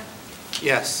 Committeeman Delacroix?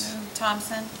 Yes. Committeeman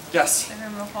Thompson? Yes.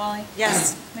 Deputy Mayor McCauley?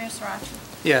 Yes. Mayor Sarachi?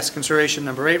 Yes. Consideration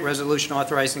number 8, resolution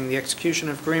authorizing the execution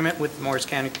of agreement with Morris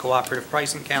County Cooperative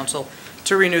Pricing Council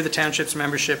to renew the township's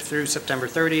membership through September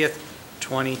 30th,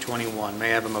 2021.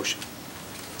 May I have a motion?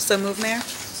 So moved, Mayor.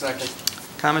 Second.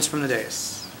 Comments from the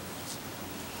dais?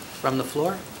 From the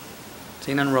floor?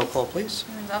 Seeing none, roll call, please.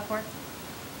 Committeeman Delacroix?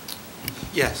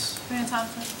 Yes. Committeeman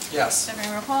Thompson? Yes. Deputy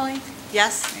Mayor McCauley?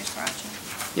 Yes. Mayor Sarachi?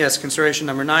 Yes, consideration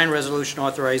number 9, resolution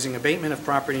authorizing abatement of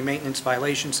property maintenance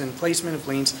violations and placement of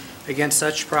liens against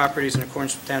such properties in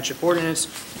accordance with Township Ordinance,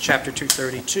 Chapter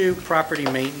 232, Property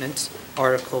Maintenance,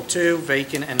 Article 2,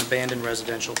 Vacant and Abandoned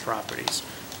Residential Properties.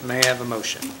 May I have a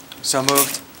motion? So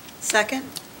moved. Second?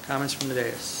 Comments from the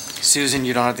dais? Susan,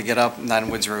 you don't have to get up. 9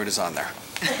 Woods Road is on there.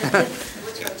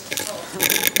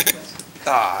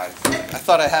 I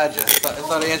thought I had you. I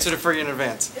thought I answered it for you in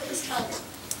advance.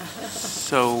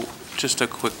 So just a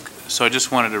quick, so I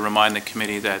just wanted to remind the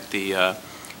committee that the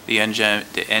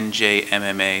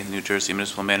NJMMA, New Jersey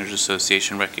Municipal Managers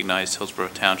Association, recognized Hillsborough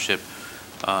Township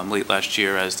late last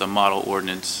year as the model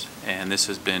ordinance, and this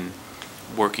has been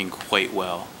working quite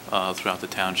well throughout the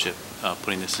township,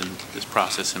 putting this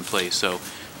process in place. So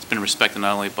it's been respected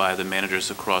not only by the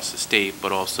managers across the state,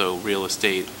 but also real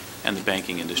estate and the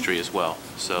banking industry as well.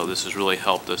 So this has really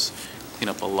helped us clean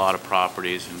up a lot of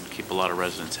properties and keep a lot of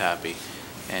residents happy.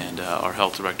 And our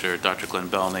health director, Dr. Glenn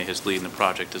BELLE, is leading the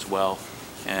project as well.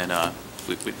 And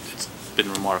it's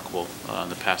been remarkable in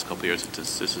the past couple of years that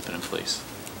this has been in place.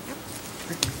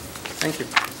 Thank you.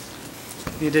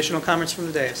 Any additional comments from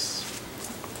the dais?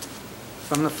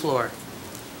 From the floor?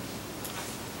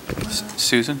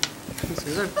 Susan?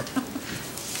 Susan?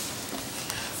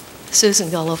 Susan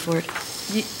Gulliford.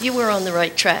 You were on the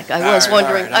right track. I was All right,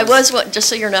 wondering, all right. just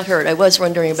so you're not hurt, I was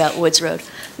wondering about Woods Road.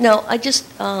 No, I just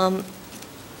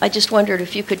wondered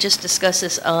if you could just discuss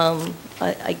this, the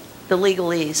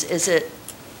legalese. Is it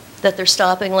that they're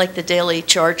stopping like the daily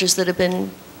charges that have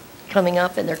been coming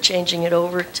up and they're changing it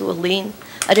over to a lien?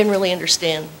 I didn't really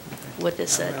understand what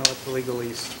this I don't said. know what the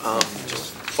legalese.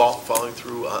 Just following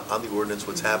through on the ordinance,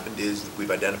 what's happened is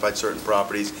we've identified certain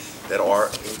properties that are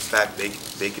in fact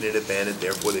vacant and abandoned,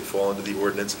 therefore they fall under the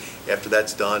ordinance. After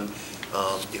that's done,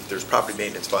 if there's property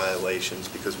maintenance violations,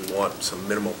 because we want some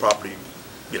minimal property,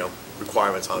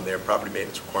 requirements on there, property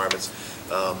maintenance requirements,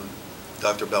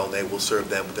 Dr. BELLE will serve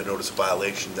them with a notice of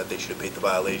violation that they should abate the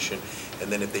violation.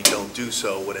 And then if they don't do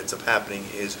so, what ends up happening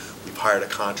is we've hired a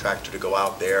contractor to go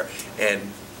out there and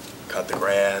cut the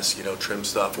grass, trim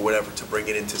stuff or whatever to bring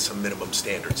it into some minimum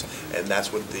standards. And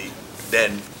that's what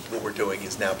what we're doing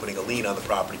is now putting a lien on the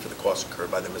property for the costs incurred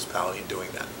by the municipality in doing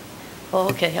that. Oh,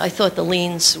 okay. I thought the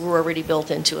liens were already built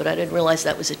into it. I didn't realize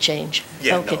that was a change.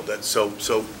 Yeah, Okay. no, That's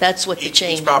what the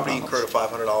change each property involves. incurred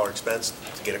a $500 expense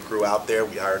to get a crew out there.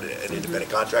 We hired an independent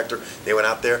contractor. They went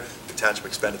out there, the township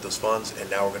expended those funds, and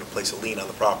now we're going to place a lien on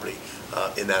the property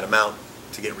in that amount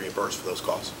to get reimbursed for those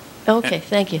costs. Okay,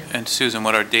 thank you. And Susan,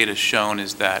 what our data's shown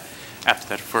is that after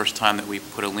that first time that we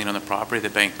put a lien on the property, the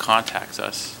bank contacts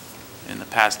us. In the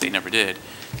past, they never did.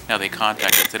 Now they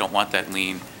contact us, they don't want that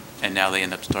lien, and now they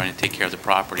end up starting to take care of the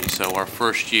property. So our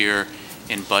first year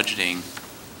in budgeting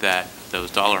those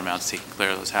dollar amounts taking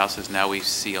care of those houses, now we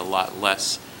see a lot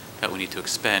less that we need to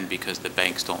expend because the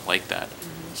banks don't like that.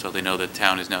 So they know the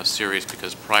town is now serious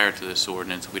because prior to this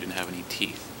ordinance, we didn't have any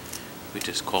teeth. We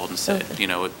just called and said,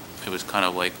 it was kind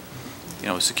of like,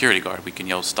 a security guard. We can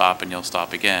yell stop and yell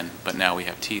stop again, but now we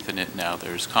have teeth in it. Now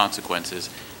there's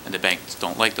consequences, and the banks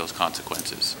don't like those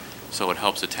consequences. So it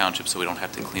helps the township so we don't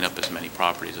have to clean up as many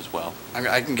properties as well.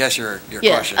 I can guess your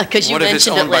Yeah, question. 'cause you What if it's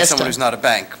mentioned it owned by last someone time. who's not a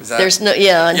bank? Is that- There's no,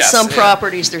 yeah, on Yes, some yeah.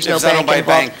 properties, there's If no it's not bank owned by a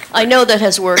involved. bank. I know that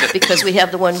has worked because we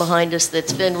have the one behind us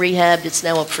that's been rehabbed, it's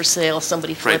now up for sale,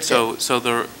 somebody Right, flipped it. so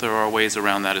there are ways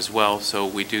around that as well. So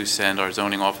we do send our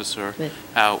zoning officer Right.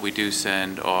 out, we do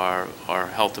send our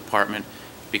health department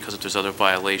because if there's other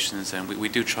violations, and we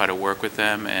do try to work with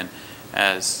them, and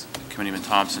as Committeeman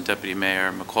Thompson, Deputy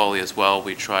Mayor McCauley as well,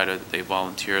 they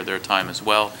volunteer their time as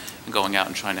well in going out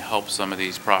and trying to help some of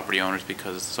these property owners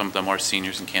because some of them are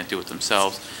seniors and can't do it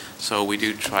themselves. So we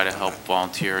do try to help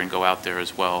volunteer and go out there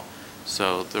as well.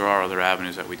 So there are other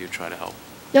avenues that we do try to help.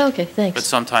 Okay, thanks. But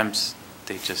sometimes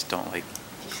they just don't like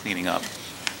cleaning up.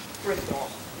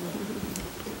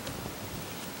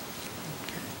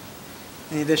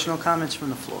 Any additional comments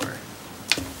from the floor?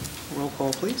 Roll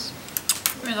call, please.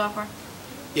 Mayor Lawler.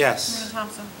 Yes. Mayor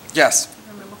Thompson. Yes.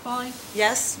 Mayor McCauley.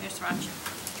 Yes? Mayor Sriracha.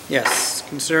 Yes.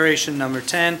 Consideration number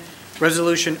 10,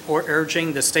 resolution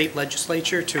urging the state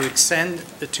legislature to extend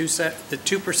the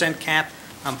 2% cap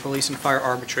on police and fire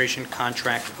arbitration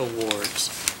contract awards.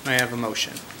 May I have a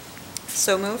motion?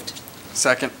 So moved?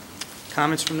 Second.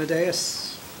 Comments from the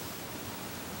dais?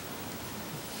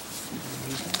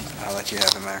 I'll let you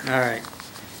have it, Mayor. All right.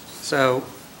 So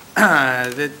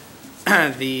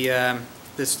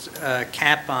this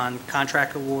cap on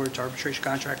contract awards, arbitration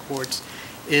contract awards,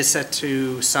 is set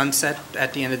to sunset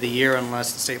at the end of the year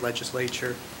unless the state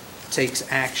legislature takes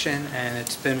action, and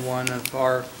it's been one of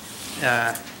our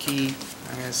key,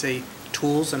 I'm going to say,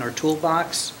 tools in our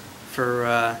toolbox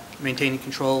for maintaining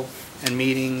control and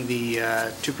meeting the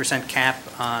 2% cap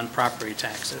on property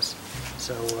taxes.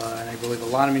 So and I believe a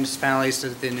lot of municipalities,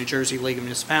 the New Jersey League of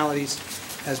Municipalities,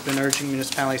 has been urging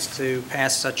municipalities to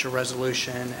pass such a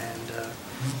resolution, and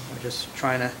we're just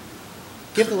trying to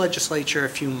give the legislature a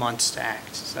few months to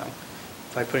act, so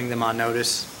by putting them on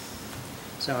notice.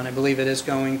 So, and I believe it is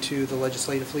going to the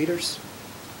legislative leaders.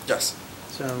 Yes.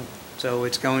 So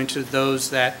it's going to those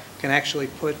that can actually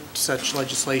put such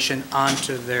legislation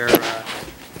onto their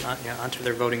onto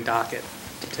their voting docket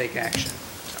to take action.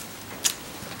 So.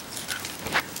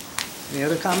 Any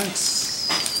other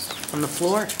comments from the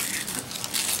floor?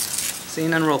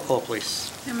 Seeing none, roll call,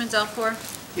 please. Chairman Delfor?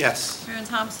 Yes. Chairman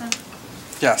Thompson?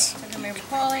 Yes. Deputy Mayor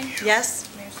McCauley? Yes.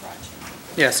 Mayor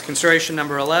Sarachi? Yes, consideration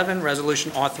number 11,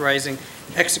 resolution authorizing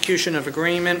execution of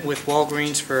agreement with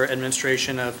Walgreens for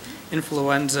administration of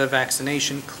influenza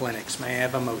vaccination clinics. May I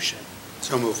have a motion?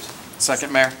 So moved.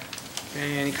 Second, Mayor.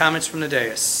 Okay, any comments from the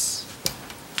dais?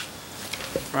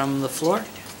 From the floor?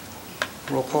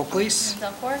 Roll call, please.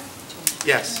 Chairman Delfor?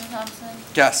 Yes. Chairman Thompson?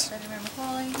 Yes. Deputy Mayor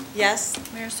McCauley?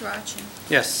 Yes. Mayor Sarachi?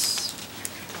 Yes.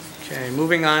 Okay,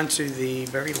 moving on to the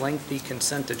very lengthy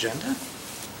consent agenda.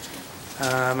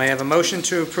 May I have a motion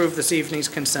to approve this evening's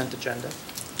consent agenda?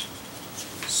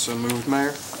 So moved,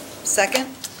 Mayor. Second?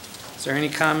 Is there any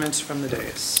comments from the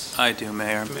dais? I do,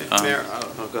 Mayor. Mayor,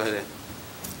 go ahead, Ed.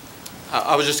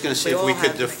 I was just going to see if we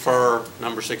could defer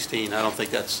number 16. I don't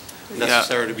think that's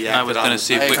necessary to be acted on. I was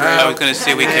going to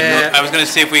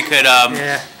see if we could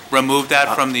remove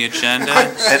that from the agenda.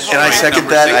 And I second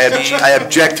that. I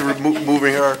object to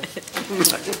moving her.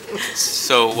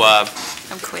 So,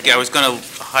 I was going to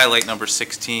highlight number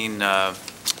 16,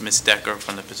 Ms. Decker,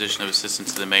 from the position of Assistant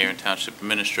to the Mayor and Township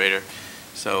Administrator.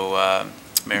 So,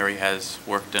 Mary has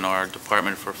worked in our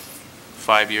department for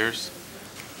 5 years,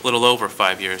 a little over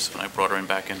 5 years, when I brought her in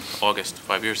back in August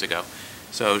 5 years ago.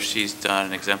 So she's done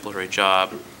an exemplary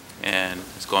job and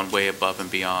has gone way above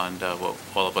and beyond what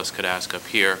all of us could ask up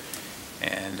here.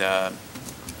 And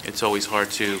it's always hard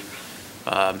to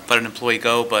let an employee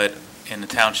go, but in the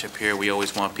township here, we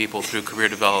always want people through career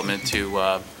development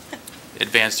to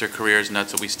advance their careers, and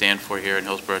that's what we stand for here in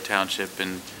Hillsborough Township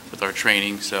and with our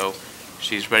training. So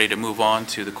she's ready to move on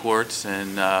to the courts,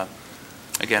 and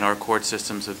again, our court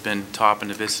systems have been top in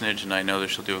the vicinage, and I know that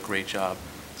she'll do a great job.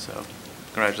 So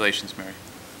congratulations, Mary.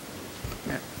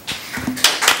 Yeah.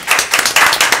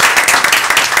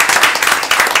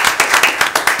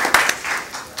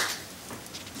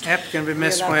 Yep, going to be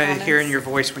missed by hearing your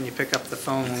voice when you pick up the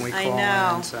phone when we call in.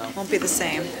 I know. So. Won't be the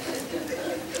same.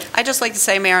 I'd just like to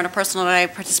say, Mayor, on a personal note, I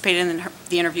participated in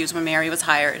the interviews when Mary was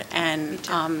hired, and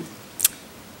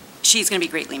she's going to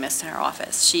be greatly missed in our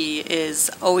office. She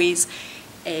is always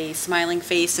a smiling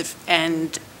face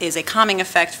and is a calming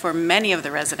effect for many of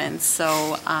the residents.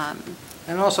 So.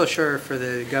 And also sure for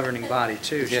the governing body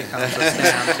too. She calms us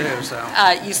down too. So.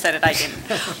 You said it, I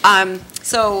didn't.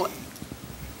 So.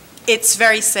 It's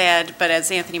very sad, but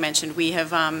as Anthony mentioned, we have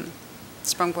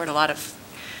sprungboard a lot of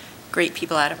great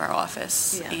people out of our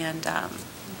office, and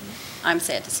I'm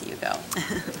sad to see you go,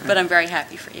 but I'm very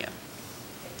happy for you,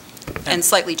 and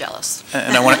slightly jealous.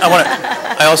 And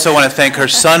I also want to thank her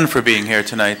son for being here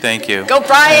tonight. Thank you. Go,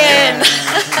 Brian!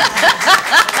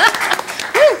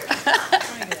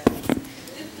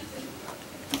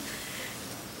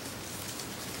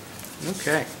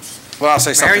 Okay. Well, I'll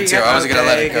say something Mary, too. I was going to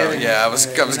let it go. okay, Yeah, I was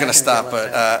going to stop,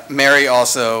 but Mary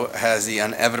also has the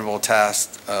inevitable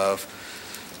task of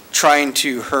trying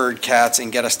to herd cats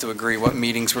and get us to agree what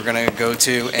meetings we're going to go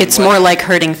to. And it's more like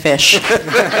herding fish.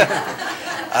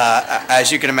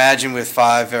 As you can imagine, with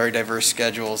 5 very diverse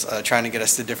schedules, trying to get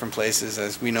us to different places,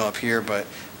 as we know up here, but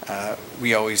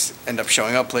we always end up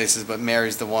showing up places, but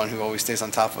Mary's the one who always stays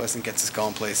on top of us and gets us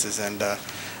going places, and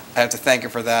I have to thank her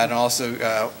for that. And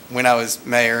also, when I was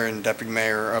mayor and deputy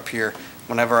mayor up here,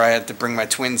 whenever I had to bring my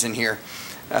twins in here,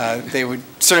 they would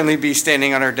certainly be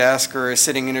standing on her desk or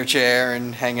sitting in her chair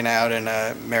and hanging out, and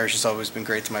Mary's just always been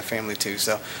great to my family too.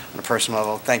 So on a personal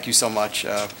level, thank you so much.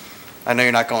 I know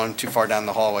you're not going too far down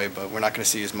the hallway, but we're not going to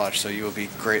see you as much, so you will be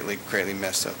greatly, greatly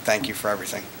missed. So thank you for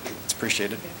everything. It's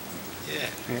appreciated. Yeah.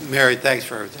 Mary, thanks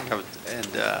for everything.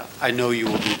 And I know you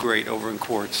will do great over in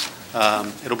courts.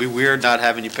 It'll be weird not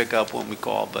having you pick up when we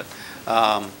call, but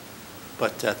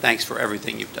thanks for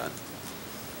everything you've done.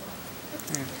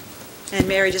 And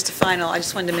Mary, just a final, I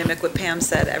just wanted to mimic what Pam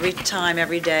said. Every time,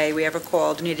 every day we ever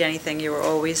called, needed anything, you were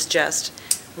always just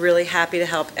really happy to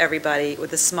help everybody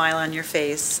with a smile on your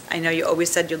face. I know you always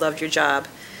said you loved your job,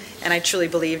 and I truly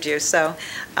believed you. So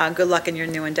good luck in your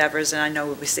new endeavors, and I know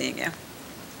we'll be seeing you.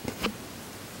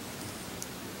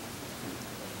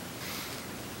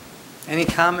 Any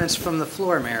comments from the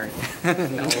floor, Mary?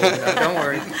 No, don't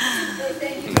worry.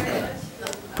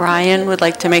 Brian would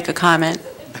like to make a comment.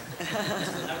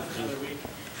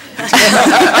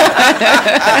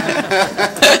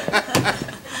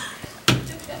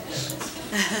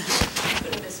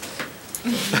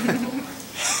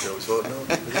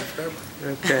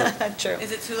 Okay. True.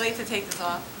 Is it too late to take this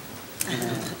off?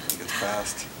 It's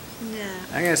fast. Yeah.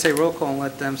 I'm going to say roll call and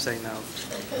let them say no,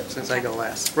 since I go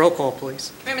last. Roll call,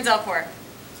 please. Raymond Delcourt.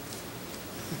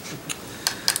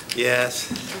 Yes.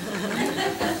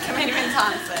 Committeeman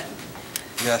Thompson.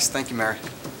 Yes, thank you, Mary.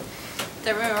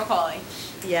 Deputy Mayor McCauley.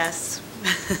 Yes.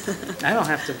 I don't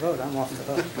have to vote, I'm off the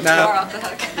hook. You're off the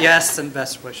hook. Yes, and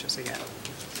best wishes again.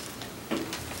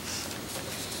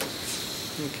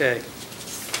 Okay.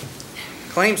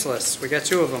 Claims list, we got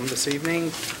two of them this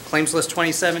evening. Claims list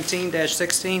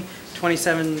 2017-16,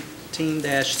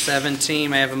 2017-17.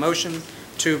 May I have a motion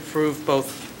to approve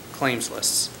both claims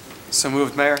lists? So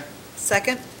moved, Mayor.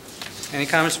 Second? Any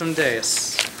comments from the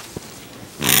dais?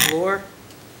 Floor?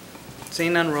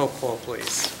 Seeing none, roll call,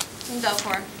 please. Raymond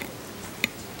Delcourt.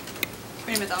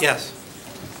 Raymond Delcourt. Yes.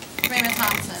 Raymond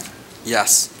Thompson.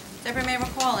 Yes. Deputy Mayor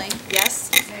McCauley.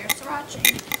 Yes. Mayor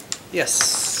Sarachi.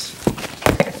 Yes.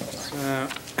 So,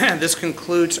 this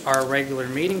concludes our regular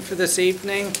meeting for this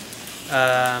evening.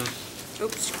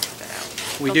 Oops.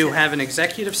 We do have an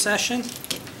executive session.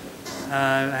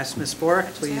 Ask Ms.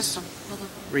 Borick, please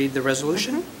read the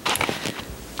resolution.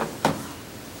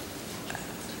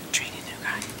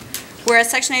 Whereas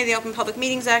Section 8 of the Open Public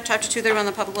Meetings Act, Chapter 231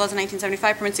 of the Public Laws of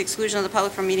 1975 permits the exclusion of the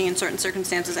public from meeting in certain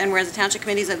circumstances, and whereas the Township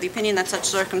Committee is of the opinion that such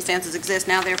circumstances exist,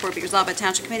 now therefore be resolved by the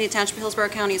Township Committee, Township of Hillsborough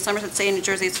County, Somerset State, New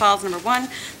Jersey as follows. Number 1,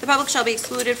 the public shall be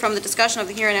excluded from the discussion of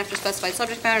the hereinafter specified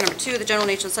subject matter. Number 2, the general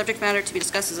nature of the subject matter to be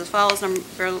discussed is as follows.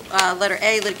 Letter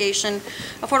A, litigation,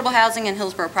 affordable housing, and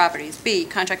Hillsborough properties. B,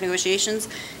 contract negotiations,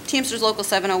 Teamsters Local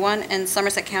 701, and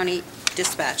Somerset County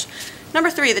Dispatch. Number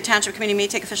 3, the Township Committee may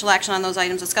take official action on those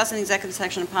items discussed in the executive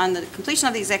session upon the completion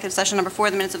of the executive session. Number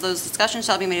 4, the minutes of those discussions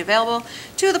shall be made available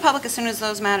to the public as soon as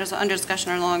those matters under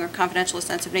discussion are no longer confidential or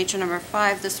sensitive nature. Number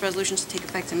 5, this resolution should take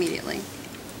effect immediately.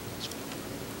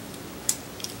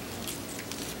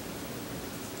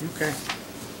 Okay.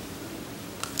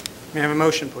 May I have a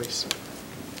motion, please?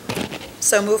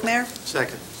 So move, Mayor?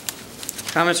 Second.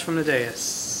 Comments from the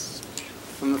dais?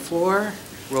 From the floor,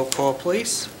 roll call,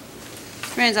 please.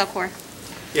 Raymond Delcourt.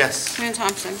 Yes. Raymond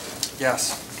Thompson.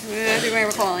 Yes. Deputy Mayor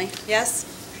McCauley. Yes.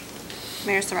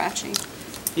 Mayor Sarachi.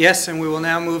 Yes, and we will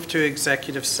now move to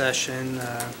executive session.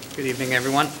 Good evening,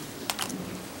 everyone.